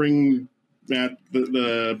spring mat,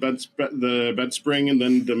 the bed spring, and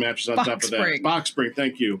then the mattress on Box top of that spring. box spring.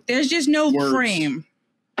 Thank you. There's just no Words. frame.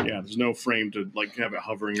 Yeah, there's no frame to like have it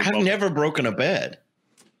hovering. I've above. never broken a bed.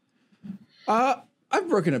 I've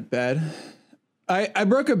broken a bed. I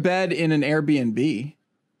broke a bed in an Airbnb.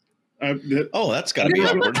 Oh, that's got to be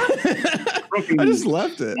awkward. Broken I just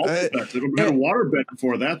left it. multiple beds. I had a water bed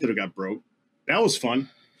before that it got broke. That was fun.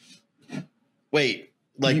 Wait,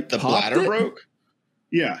 You like the popped bladder it? broke?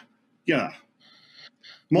 Yeah. What are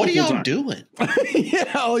Multiple y'all times. doing?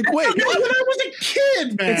 Yeah, like wait, When I was a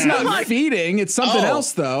kid, man. it's not feeding. It's something Oh.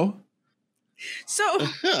 else, though. So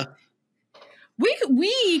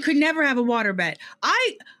we could never have a water bed.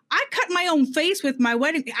 I cut my own face with my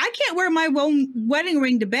wedding. I can't wear my own wedding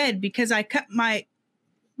ring to bed because I cut my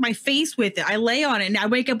face with it. I lay on it and I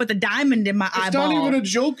wake up with a diamond in my It's eyeball. not even a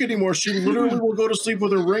joke anymore. She literally will go to sleep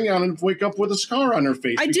with a ring on and wake up with a scar on her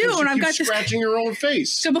face. I do, because and she I've got keeps this- scratching her own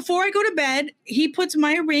face. So before I go to bed, he puts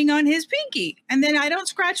my ring on his pinky, and then I don't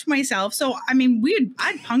scratch myself. So I mean,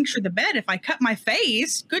 I'd puncture the bed if I cut my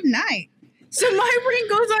face. Good night. So my ring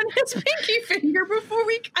goes on his pinky finger before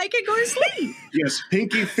I can go to sleep. Yes,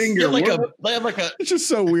 pinky finger. Yeah, like What- a It's just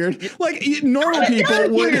so weird. Like normal people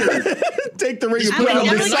would take the ring and put it on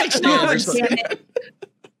I'm the like, side. "No, damn it,"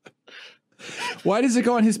 Why does it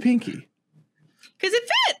go on his pinky? because it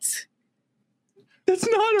fits. That's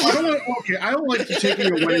not I a don't like. Okay, I don't like taking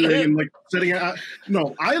a wedding ring and like setting it.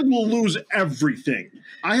 No, I will lose everything.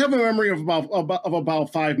 I have a memory of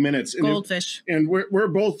about 5 minutes. And Goldfish. and we're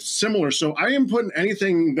both similar. So I am putting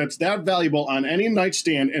anything that's that valuable on any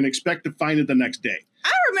nightstand and expect to find it the next day.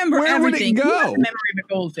 I remember Where would it everything. You go? have a memory of a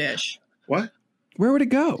goldfish. What? Where would it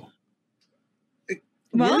go?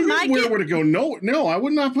 Well, where would it go? No, I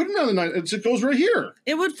would not put it on the night. It goes right here.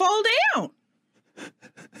 it would fall down.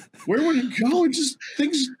 Where would it go? It just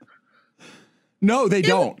things. No, they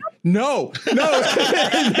don't. No,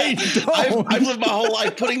 they don't. I've lived my whole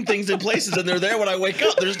life putting things in places and they're there when I wake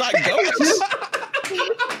up. There's not ghosts.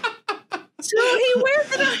 So he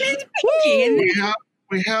wears it on his pinky. And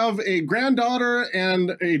We have a granddaughter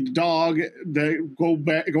and a dog that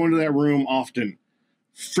go into that room often.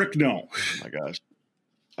 Frick no. Oh my gosh.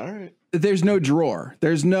 All right. There's no drawer.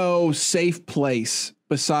 There's no safe place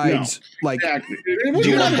besides like Exactly. Do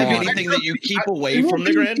you not have Bond. anything that you keep away it from won't the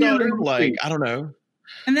be granddaughter? here. Like, I don't know.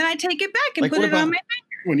 and then I take it back and Like, put what it on about- my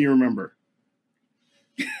finger. when you remember.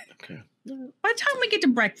 By the time we get to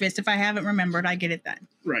breakfast, if I haven't remembered, I get it then.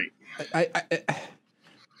 Right.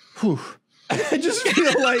 Whew. I just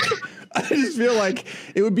feel like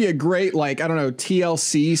it would be a great, like, I don't know,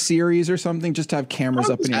 TLC series or something, just to have cameras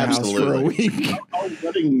up in your house for a Absolutely. week.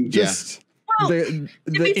 Wedding, Just Well, the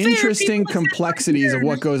be fair, interesting people said for complexities of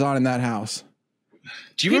what years- goes on in that house.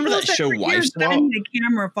 Do you remember People that said show for Wife years, I Swap? need a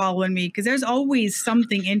camera following me because there's always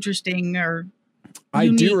something interesting or I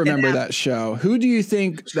unique do remember happens. that show. Who do you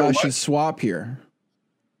think So what? should swap here?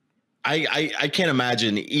 I can't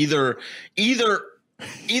imagine either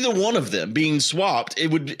one of them being swapped.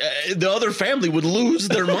 It would the other family would lose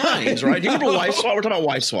their minds, right? Do you remember Wife Swap? We're talking about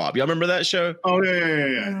Wife Swap. Y'all remember that show? Oh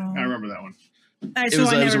yeah. I remember that one. It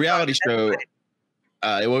was a reality show.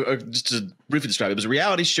 Just to briefly describe, it was a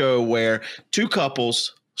reality show where two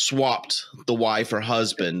couples swapped the wife or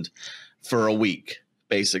husband for a week,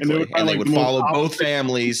 basically, and they would follow both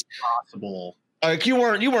families. Possible. Like you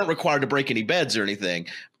weren't required to break any beds or anything,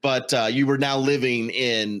 but you were now living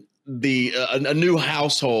in a new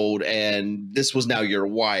household, and this was now your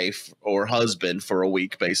wife or husband for a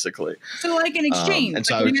week, basically. So like an exchange,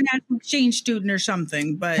 like an international exchange student or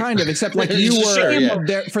something, but kind of, except like you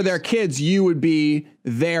were for their kids, you would be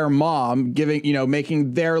their mom, giving,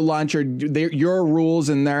 making their lunch or your rules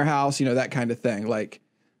in their house, that kind of thing. Like,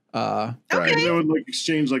 right. They would like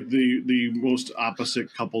exchange like the most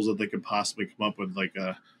opposite couples that they could possibly come up with, like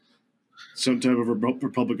some type of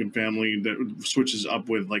Republican family that switches up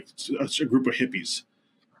with like a group of hippies.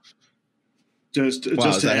 Is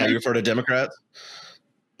that how you refer to Democrats?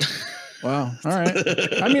 Wow. All right.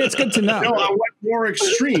 I mean, it's good to know. No, I went more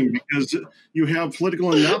extreme because you have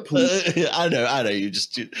political and not political. I know. You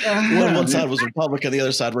just one side was Republican, the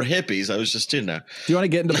other side were hippies. I was just, Do you want to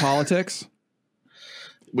get into politics?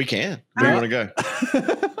 We can. Where do you want to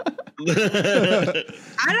go?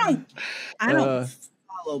 I don't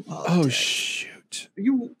follow politics. Oh shoot!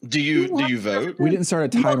 Do you vote? We didn't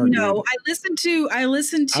start a timer. No, I listen to I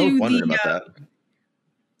was wondering about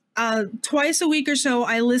that. Twice a week or so,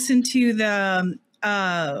 I listen to the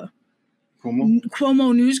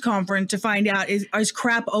Cuomo news conference to find out is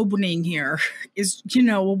crap opening here? Is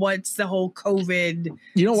what's the whole COVID?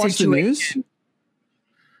 You don't watch situation. The news?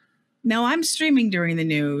 No, I'm streaming during the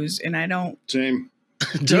news, and I don't. Same.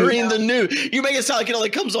 During the news, you make it sound like it only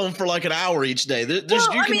comes on for like an hour each day.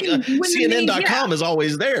 CNN.com is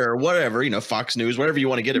always there, or whatever, Fox News, wherever you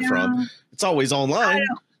want to get it from. It's always online.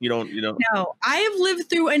 You don't. No, I have lived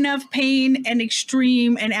through enough pain and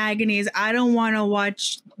extreme and agonies. I don't want to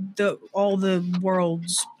watch all the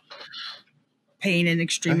world's pain and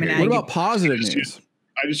extreme and agony. What about positive news?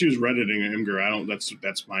 I just use Reddit and Imgur.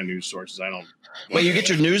 That's my news sources. I don't. Wait, you get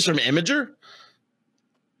your news from Imgur?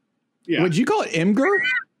 Yeah. Would you call it Imgur?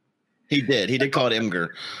 He did. He did call it Imgur.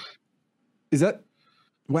 Is that?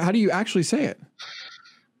 How do you actually say it?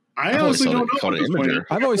 I honestly don't know. Imgur.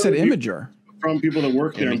 I've always said Imgur. From people that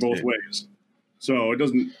work there in both ways, so it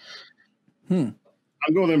doesn't. I'll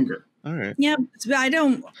go with Imgur. All right. Yeah, I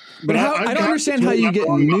don't. But I don't understand how you get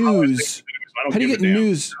news. How do you get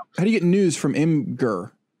news? How do you get news from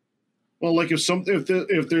Imgur? Well, like if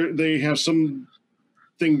they have some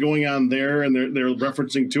thing going on there and they're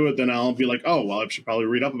referencing to it, then I'll be like, oh well, I should probably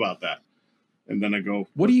read up about that. And then I go,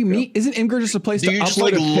 what do you mean? Isn't Imgur just a place to just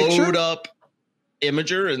upload a picture? Load up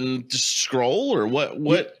Imgur and just scroll, or what?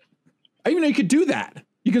 I didn't even know you could do that.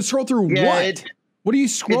 You can scroll through what? What are you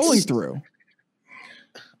scrolling through?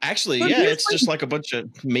 Actually, it's just like a bunch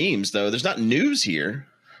of memes, though. There's not news here.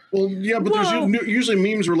 Well, yeah, but there's usually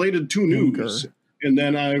memes related to news. And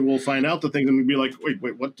then I will find out the thing and be like, wait,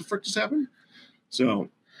 what the frick just happened? So.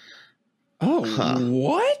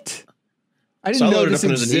 What? I didn't know this existed.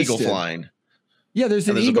 There's an eagle flying. Yeah, there's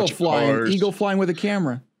an eagle flying. Eagle flying with a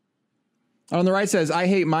camera. On the right says, I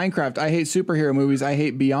hate Minecraft. I hate superhero movies. I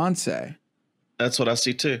hate Beyonce. That's what I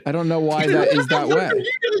see too. I don't know why that is that way.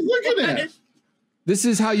 Look at that. This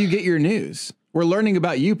is how you get your news. We're learning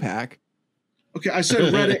about you, Pack. Okay, I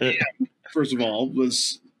said Reddit. First of all,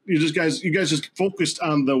 was you guys just focused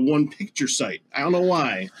on the one picture site. I don't know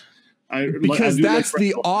why. Because that's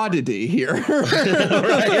the oddity here.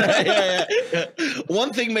 Right.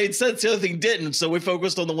 One thing made sense, the other thing didn't, so we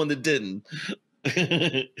focused on the one that didn't.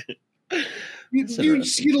 You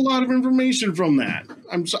get a lot of information from that.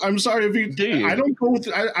 I'm sorry if you do. I don't go with.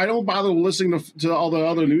 I don't bother listening to all the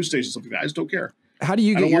other news stations. Something I just don't care. How do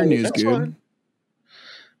you get your news, dude?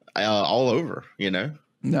 All over,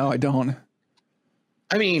 No, I don't.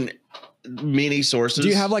 I mean, many sources. Do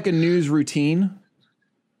you have like a news routine?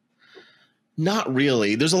 Not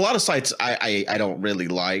really. There's a lot of sites I don't really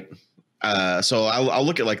like. So I'll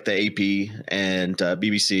look at like the AP and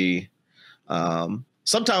BBC.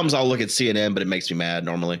 Sometimes I'll look at CNN, but it makes me mad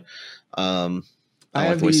normally. I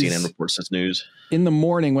like the way CNN reports its news. In the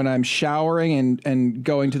morning when I'm showering and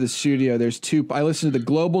going to the studio, I listen to the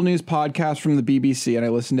Global News podcast from the BBC and I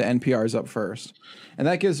listen to NPR's Up First. And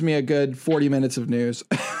that gives me a good 40 minutes of news.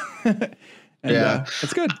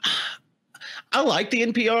 It's good. I like the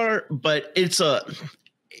NPR, but it's so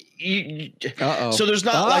there's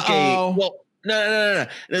not like no.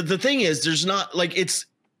 The thing is, there's not like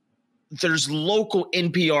there's local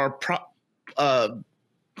NPR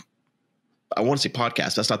I want to say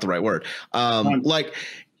podcast. That's not the right word. Like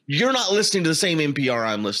you're not listening to the same NPR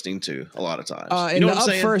I'm listening to a lot of times. You In know the what I'm Up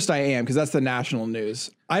saying? First, I am, because that's the national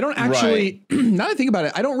news. I don't actually, now that I think about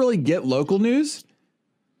it, I don't really get local news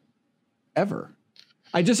ever.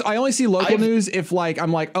 I only see local news if like,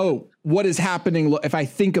 I'm like, oh, what is happening? If I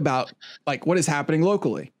think about like what is happening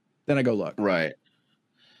locally, then I go look. Right.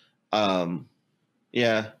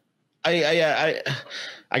 Yeah. I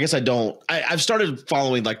guess I don't. I've started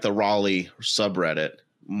following like the Raleigh subreddit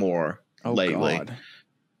more lately. God.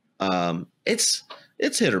 It's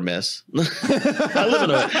hit or miss. I live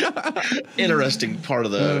in a interesting part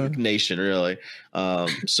of the nation, really.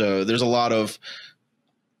 So there's a lot of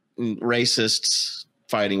racists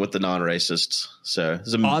fighting with the non-racists. So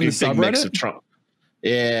there's a big mix of Trump.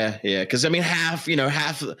 Yeah. Because I mean, half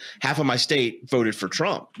of my state voted for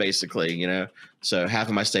Trump, basically. So half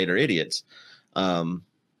of my state are idiots.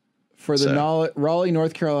 For the Raleigh,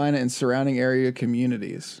 North Carolina, and surrounding area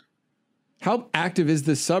communities. How active is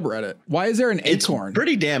this subreddit? Why is there an acorn? It's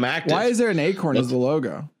pretty damn active. Why is there an acorn as the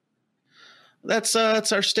logo? That's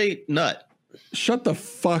our state nut. Shut the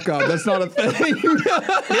fuck up. That's not a thing.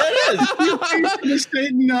 The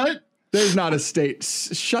state nut. There's not a state.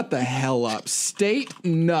 Shut the hell up. State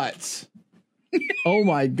nuts. Oh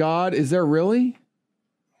my God. Is there really?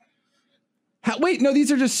 Wait, no,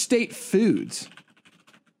 these are just state foods.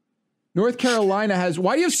 North Carolina has,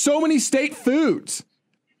 why do you have so many state foods?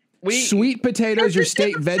 Sweet potato is your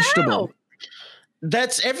state vegetable.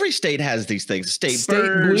 That's every state has these things. State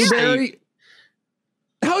bird, blueberry.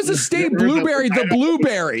 How is a state blueberry the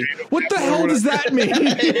blueberry? What the hell does that mean?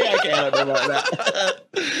 I can't know about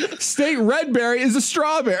that. State red berry is a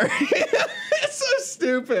strawberry. It's so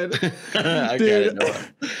stupid. Dude,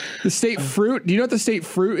 the state fruit. Do you know what the state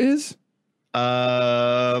fruit is?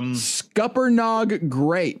 Scuppernong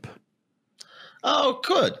grape. Oh,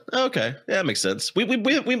 good. Okay, yeah, that makes sense. We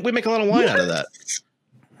make a lot of wine out of that.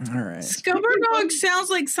 All right. Scuppernong sounds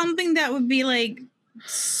like something that would be like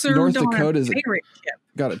served North on Dakota's a pirate ship.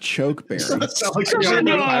 Got a choke berry.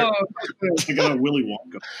 Scuppernong. I got a Willy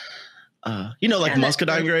Wonka. Like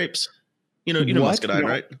muscadine grapes. You know What? muscadine,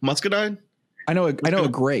 right? Muscadine. I know a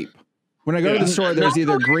grape. When I go to the store, there's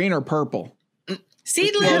either green or purple.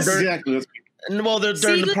 Seedless. Exactly. Well,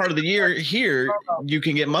 during the part of the year here, you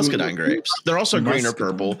can get muscadine grapes. They're also green or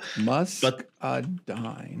purple.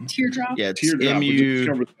 Muscadine. Teardrop. Yeah, it's Teardrop.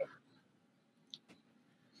 MU.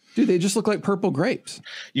 Dude, they just look like purple grapes.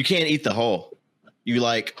 You can't eat the whole. You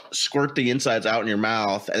like squirt the insides out in your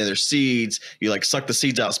mouth, and then there's seeds. You like suck the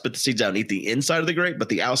seeds out, spit the seeds out, and eat the inside of the grape, but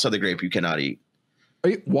the outside of the grape you cannot eat.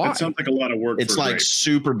 Why? That sounds like a lot of work. It's like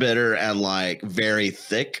super bitter and like very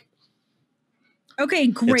thick. Okay,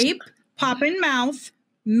 grape, pop in mouth,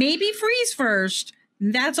 maybe freeze first.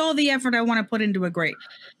 That's all the effort I want to put into a grape.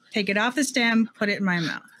 Take it off the stem, put it in my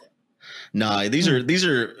mouth. Nah, these are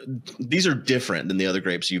different than the other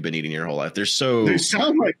grapes you've been eating your whole life. They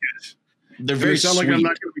sound like it. They're very sound sweet. like I'm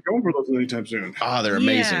not going to be going for those anytime soon. They're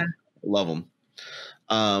amazing. Yeah. Love them.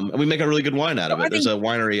 And we make a really good wine out of it. There's a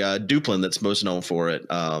winery, Duplin, that's most known for it.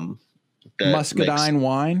 Muscadine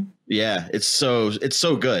wine. Yeah, it's so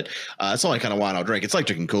good. It's the only kind of wine I'll drink. It's like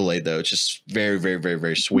drinking Kool-Aid though. It's just very, very, very,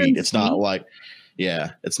 very sweet. It's not like,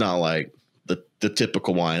 it's not like the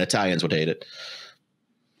typical wine. Italians would hate it.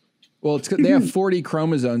 Well, they have 40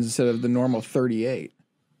 chromosomes instead of the normal 38.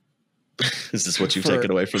 Is this what you've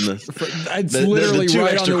taken away from this? It's literally the two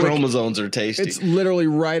right extra on the chromosomes are tasty. It's literally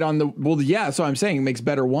right on the. Well, yeah. So I'm saying it makes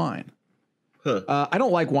better wine. Huh. I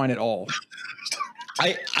don't like wine at all.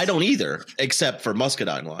 I don't either, except for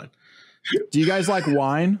muscadine wine. Do you guys like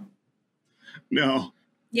wine? No.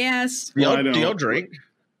 Yes. Do y'all drink?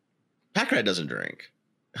 Packrat doesn't drink.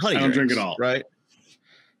 Honey, I don't drink at all. Right?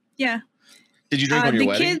 Yeah. Did you drink on your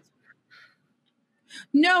wedding?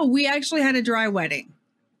 No, we actually had a dry wedding.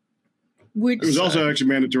 It was also actually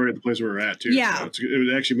mandatory at the place we were at too. Yeah. So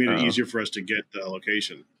it actually made it easier for us to get the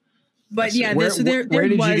location. But yeah, where there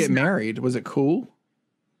did was you get married? Was it cool?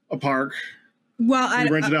 A park. Well, we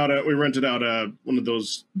rented out one of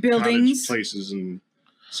those buildings places and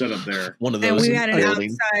set up there. One of those. And we had it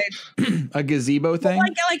buildings. outside. A gazebo thing?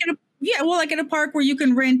 Like at a park where you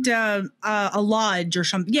can rent a lodge or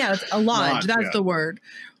something. Yeah, it's a lodge. That's the word.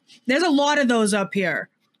 There's a lot of those up here.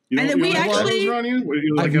 I've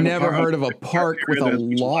never heard of a park with a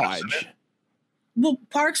lodge. Well,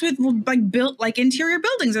 parks with built like interior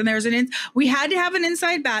buildings, and we had to have an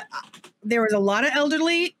inside bath. There was a lot of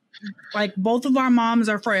elderly, like both of our moms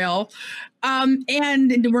are frail, and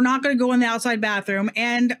we're not going to go in the outside bathroom.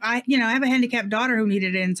 And I have a handicapped daughter who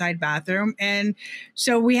needed an inside bathroom, and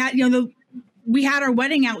so we had we had our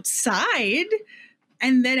wedding outside,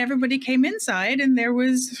 and then everybody came inside, and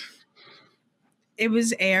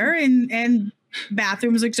air and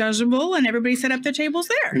bathrooms accessible, and everybody set up their tables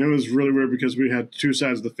there. And it was really weird because we had two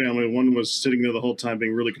sides of the family. One was sitting there the whole time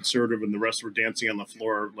being really conservative, and the rest were dancing on the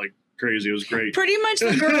floor like crazy. It was great. Pretty much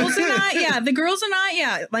the girls and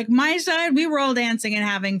I, like my side, we were all dancing and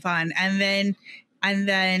having fun. And then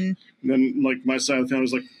like my side of the family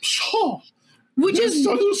was like, so which is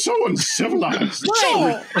so uncivilized.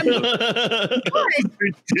 right.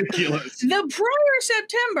 Ridiculous. The prior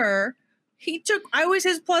September, I was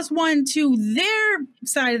his +1 to their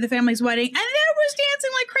side of the family's wedding, and there was dancing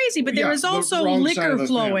like crazy, but there was also liquor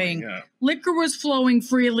flowing. Yeah. Liquor was flowing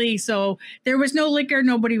freely, so there was no liquor.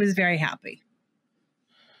 Nobody was very happy.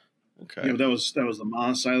 Okay. Yeah, but that was the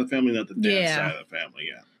mom side of the family, not the dad side of the family.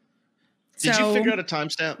 Yeah. Did you figure out a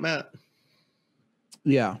timestamp, Matt?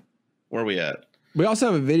 Yeah. Where are we at? We also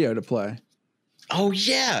have a video to play. Oh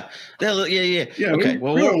yeah. Yeah. How Okay.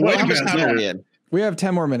 Much time are we in? We have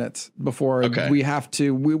 10 more minutes before we have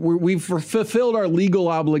to. We've fulfilled our legal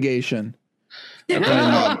obligation in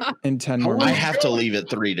 10 more minutes. I have to leave at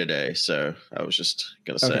 3 today, so I was just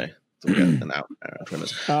gonna say. We got an hour.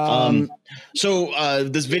 So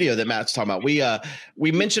this video that Matt's talking about, we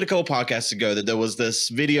mentioned a couple podcasts ago that there was this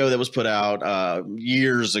video that was put out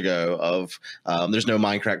years ago of there's no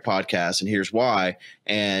Minecraft podcast, and here's why.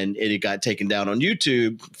 And it got taken down on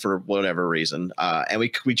YouTube for whatever reason. And we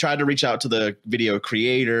tried to reach out to the video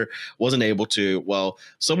creator, wasn't able to. Well,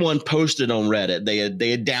 someone posted on Reddit. They had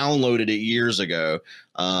downloaded it years ago.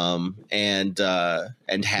 And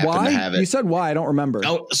happened to have it. You said why? I don't remember.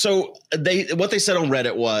 Oh, so what they said on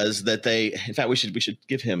Reddit was that in fact, we should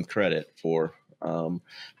give him credit for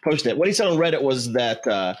posting it. What he said on Reddit was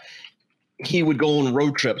that he would go on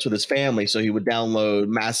road trips with his family, so he would download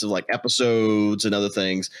massive like episodes and other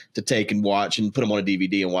things to take and watch and put them on a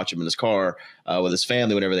DVD and watch them in his car with his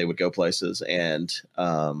family whenever they would go places. And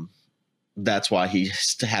that's why he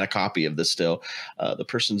had a copy of this still. The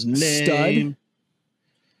person's name. Stud?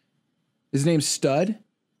 His name's Stud?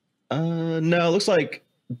 No, it looks like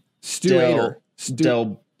Del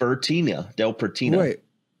Pertina. Wait.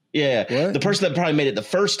 Yeah. What? The person that probably made it the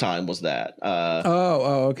first time was that.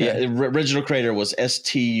 Okay. Yeah, the original creator was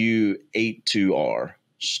STU82R.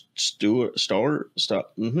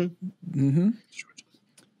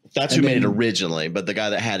 That's who made it originally, but the guy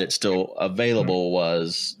that had it still available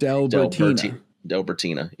was Del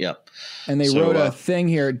Bertina. Yep. And they wrote a thing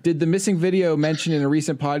here. Did the missing video mentioned in a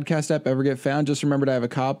recent podcast app ever get found? Just remembered I have a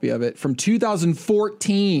copy of it from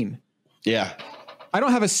 2014. Yeah. I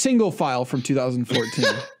don't have a single file from 2014.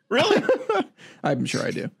 Really? I'm sure I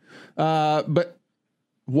do. But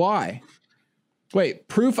why? Wait,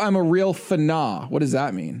 proof I'm a real FNA. What does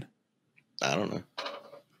that mean? I don't know.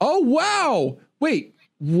 Oh, wow. Wait,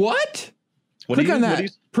 what? Click on that.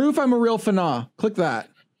 Proof I'm a real FNA. Click that.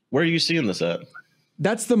 Where are you seeing this at?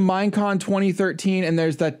 That's the Minecon 2013, and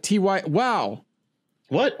there's that TY. Wow.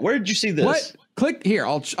 What? Where did you see this? What? Click here.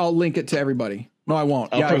 I'll link it to everybody. No, I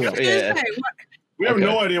won't. Yeah, I will. Yeah. We have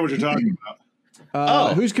no idea what you're talking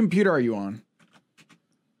about. Whose computer are you on?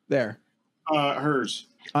 There. Hers.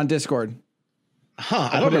 On Discord. Huh.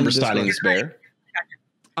 I don't remember signing this bear.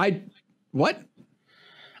 What?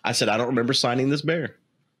 I said I don't remember signing this bear.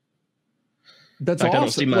 That's awesome. awesome. I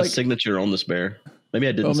don't see my signature on this bear. Maybe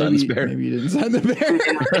I didn't sign this bear. Maybe you didn't sign the bear.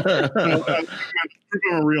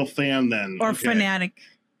 I'm a real fan then. Or fanatic.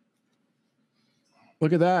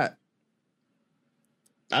 Look at that.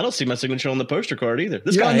 I don't see my signature on the poster card either.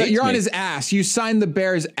 This you're guy hates you're me. on his ass. You signed the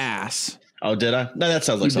bear's ass. Oh, did I? No, that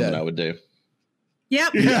sounds like something I would do.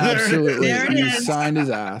 Yep. Absolutely. There it You is. signed his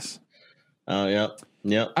ass. Oh, yep.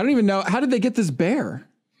 Yep. I don't even know. How did they get this bear?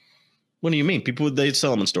 What do you mean? They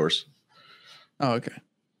sell them in stores. Oh, okay.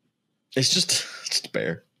 It's just a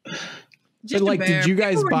bear. Just But did you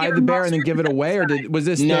guys buy the bear and then give it away, or was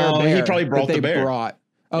this their bear? He probably brought the bear.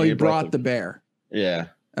 He brought the bear. Yeah.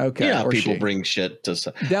 Okay. Yeah, people bring shit to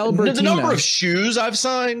Del Bertina. The number of shoes I've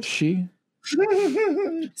signed. She signed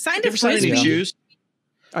a signed any frisbee. shoes?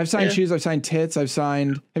 I've signed shoes. I've signed tits. Have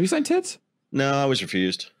you signed tits? No, I was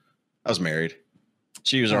refused. I was married.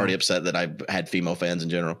 She was already upset that I had female fans in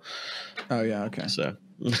general. Oh yeah. Okay. So.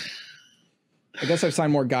 I guess I've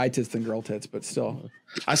signed more guy tits than girl tits, but still.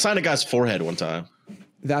 I signed a guy's forehead one time.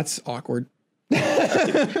 That's awkward.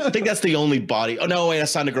 I think that's the only body. Oh, no, wait. I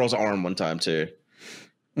signed a girl's arm one time, too.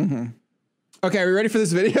 Mm-hmm. Okay, are we ready for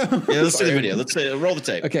this video? Yeah, let's see the video. Let's roll the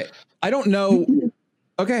tape. Okay. I don't know.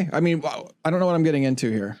 Okay. I mean, I don't know what I'm getting into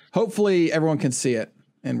here. Hopefully everyone can see it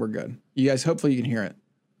and we're good. You guys, hopefully you can hear it.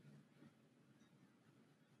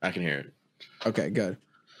 I can hear it. Okay, good.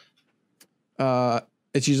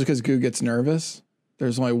 It's usually because Goo gets nervous.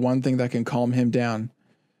 There's only one thing that can calm him down.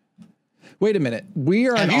 Wait a minute. We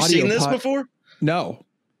are Have an you audio seen this before? No.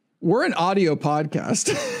 We're an audio podcast.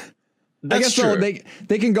 That's I guess true.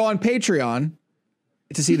 they can go on Patreon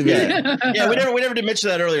to see the video. Yeah, we never did mention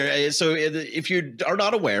that earlier. So if you are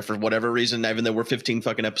not aware for whatever reason, even though we're 15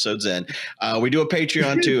 fucking episodes in, we do a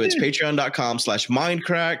Patreon too. It's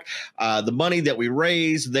patreon.com/mindcrack. The money that we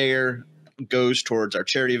raise there goes towards our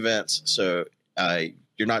charity events. So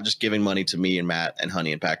you're not just giving money to me and Matt and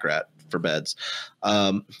Honey and Pack Rat for beds,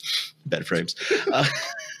 bed frames.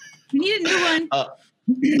 We need a new one.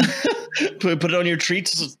 Put it on your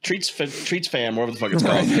treats fam, whatever the fuck it's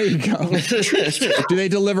Right, called. there you go. Do they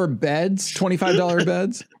deliver beds? $25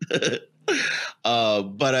 beds?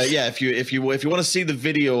 Yeah, if you want to see the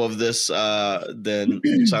video of this, then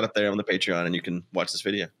sign up there on the Patreon and you can watch this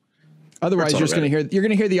video. Otherwise, you're going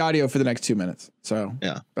to hear the audio for the next 2 minutes. So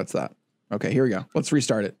yeah, that's that. Okay, here we go. Let's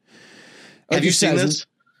restart it. Have you seen this?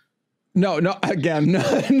 No. Again, no.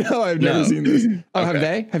 I've never seen this. Oh, Okay. have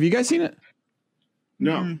they? Have you guys seen it?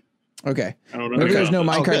 No. Okay. I don't know. Whenever there's no Oh,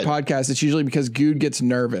 Minecraft good. podcast, it's usually because Good gets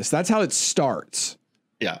nervous. That's how it starts.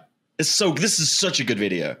 Yeah. This is such a good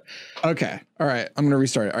video. Okay. All right. I'm going to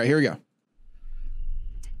restart it. All right, here we go.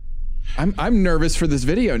 I'm nervous for this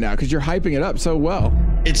video now because you're hyping it up so well.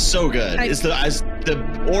 It's so good.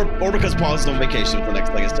 Or because Paul's on vacation for the next,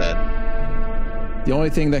 like I said. The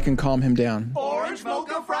only thing that can calm him down. Orange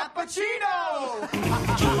mocha frappuccino.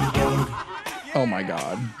 Oh my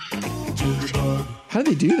God. How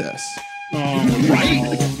do they do this?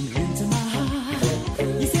 Right?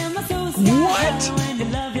 What?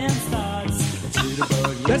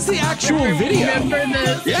 That's the actual video. Remember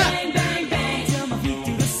this? Yeah.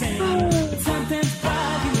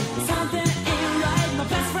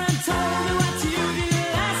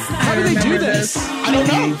 How do they do this? I don't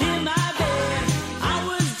know.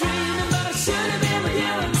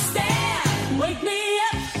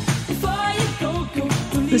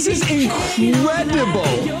 This is incredible.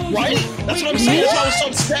 Right? That's what I'm saying. That's why I was so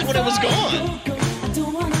upset when it was gone.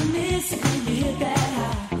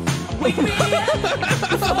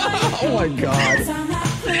 Oh my God.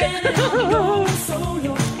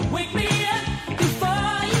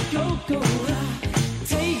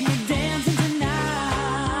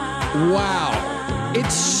 Wow.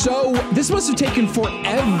 It's so. This must have taken forever.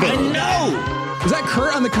 I know. Was that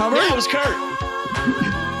Kurt on the cover? Yeah, it was Kurt.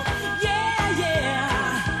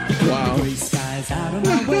 Wow.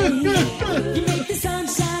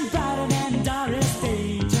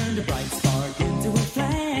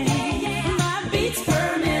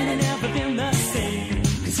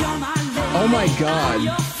 Oh my God.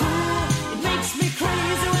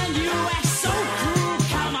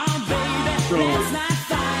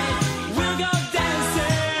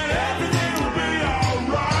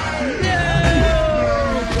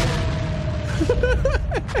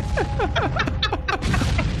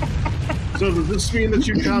 So does this mean that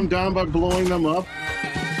you calm down by blowing them up?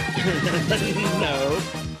 No.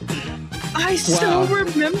 I still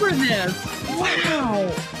remember this.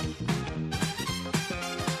 Wow.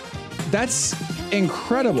 That's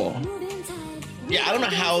incredible. Yeah, I don't know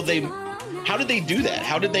how did they do that?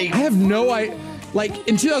 How did they? I have no idea. Like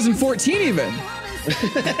in 2014 even.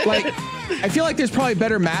 Like, I feel like there's probably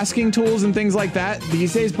better masking tools and things like that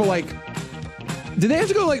these days, but like, do they have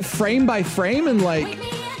to go like frame by frame and like,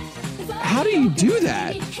 how do you do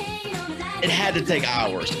that? It had to take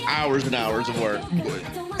hours and hours of work.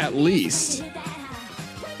 At least.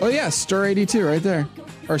 Oh yeah, Stir 82 right there.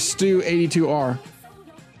 Or Stu 82R.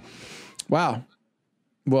 Wow.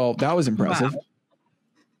 Well, that was impressive. Wow.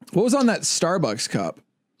 What was on that Starbucks cup?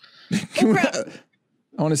 I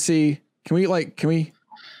want to see. Can we? I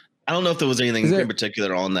don't know if there was anything Is there- in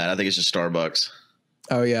particular on that. I think it's just Starbucks.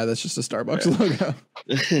 Oh yeah, that's just a Starbucks logo.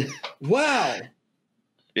 Wow.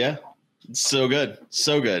 Yeah. It's so good.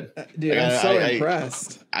 So good. Dude, Like, I'm so I-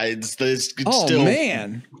 impressed. It's Oh still,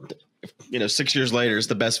 man. 6 years later, it's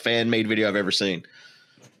the best fan made video I've ever seen.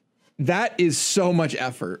 That is so much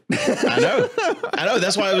effort. I know.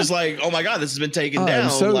 That's why I was like, oh my God, this has been taken Oh, down.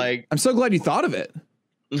 I'm so glad you thought of it.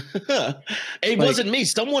 It wasn't me.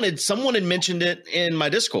 Someone had mentioned it in my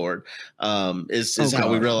Discord. Is how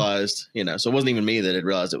we God. realized, so it wasn't even me that had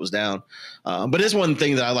realized it was down. But it's one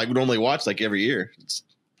thing that I like normally watch like every year. It's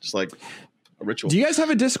just like a ritual. Do you guys have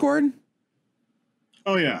a Discord?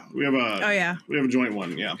 Oh yeah, we have a joint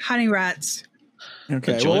one. Yeah. Honey rats.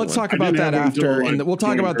 Okay. joint Well, let's one. talk I about didn't that have it until, after, like, and we'll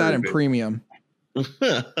talk about that in January. premium.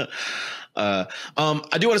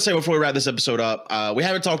 I do want to say before we wrap this episode up, we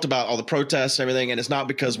haven't talked about all the protests and everything, and it's not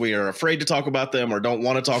because we are afraid to talk about them or don't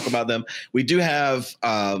want to talk about them. We do have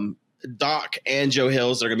Doc and Joe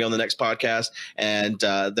Hills that are going to be on the next podcast, and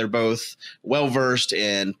they're both well versed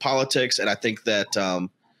in politics, and I think that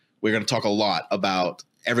we're going to talk a lot about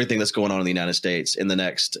everything that's going on in the United States in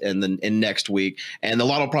next week, and a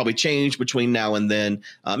lot will probably change between now and then.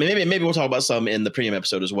 Maybe we'll talk about some in the premium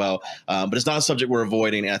episode as well. But it's not a subject we're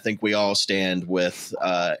avoiding, and I think we all stand with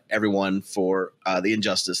everyone for the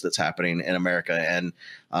injustice that's happening in America and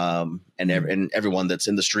everyone that's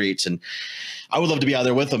in the streets. And I would love to be out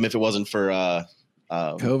there with them if it wasn't for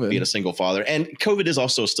COVID. Being a single father, and COVID is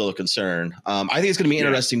also still a concern. I think it's going to be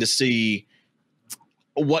interesting to see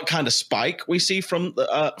what kind of spike we see from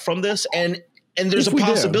this, and there's a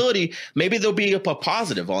possibility maybe there'll be a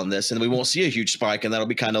positive on this, and we won't see a huge spike, and that'll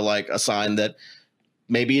be kind of like a sign that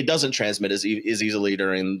maybe it doesn't transmit as easily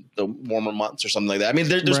during the warmer months or something like that. I mean,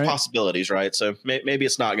 there's possibilities, right? So maybe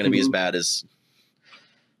it's not going to be as bad as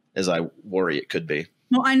I worry it could be.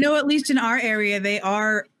 Well, I know at least in our area they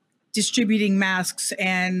are distributing masks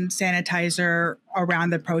and sanitizer around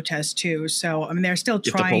the protest too. So I mean, they're still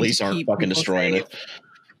trying. If the police aren't fucking destroying it.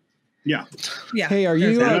 Yeah. Hey, are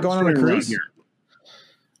you going on a cruise?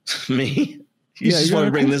 Me? You just want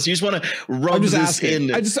to bring this. You just want to rub this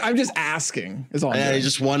in. I'm just asking. Is all. You're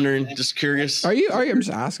just wondering, just curious. Are you? I'm just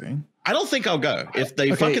asking. I don't think I'll go if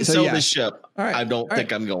they fucking sell this ship. Right. I don't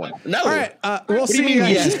think I'm going. No. All right. We'll see you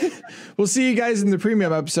guys. We'll see you guys in the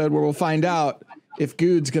premium episode where we'll find out if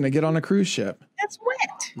Good's going to get on a cruise ship. That's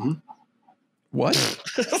wet. Mm-hmm. What?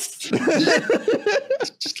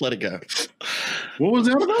 Just let it go. What was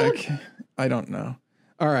that about? Okay. I don't know.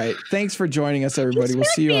 All right. Thanks for joining us, everybody. We'll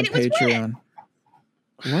see you on Patreon.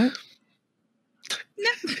 What?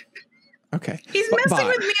 No. Okay. He's messing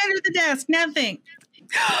with me under the desk. Nothing.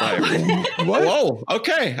 What? Whoa.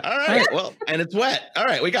 Okay. All right. Well, and it's wet. All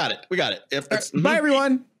right. We got it. If it's, Bye,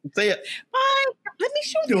 everyone. See it. Bye. Let me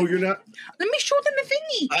show them. No, you're not. Let me show them the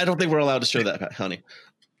thingy. I don't think we're allowed to show that, honey.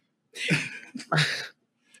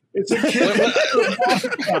 It's a kid.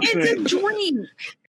 It's a drink.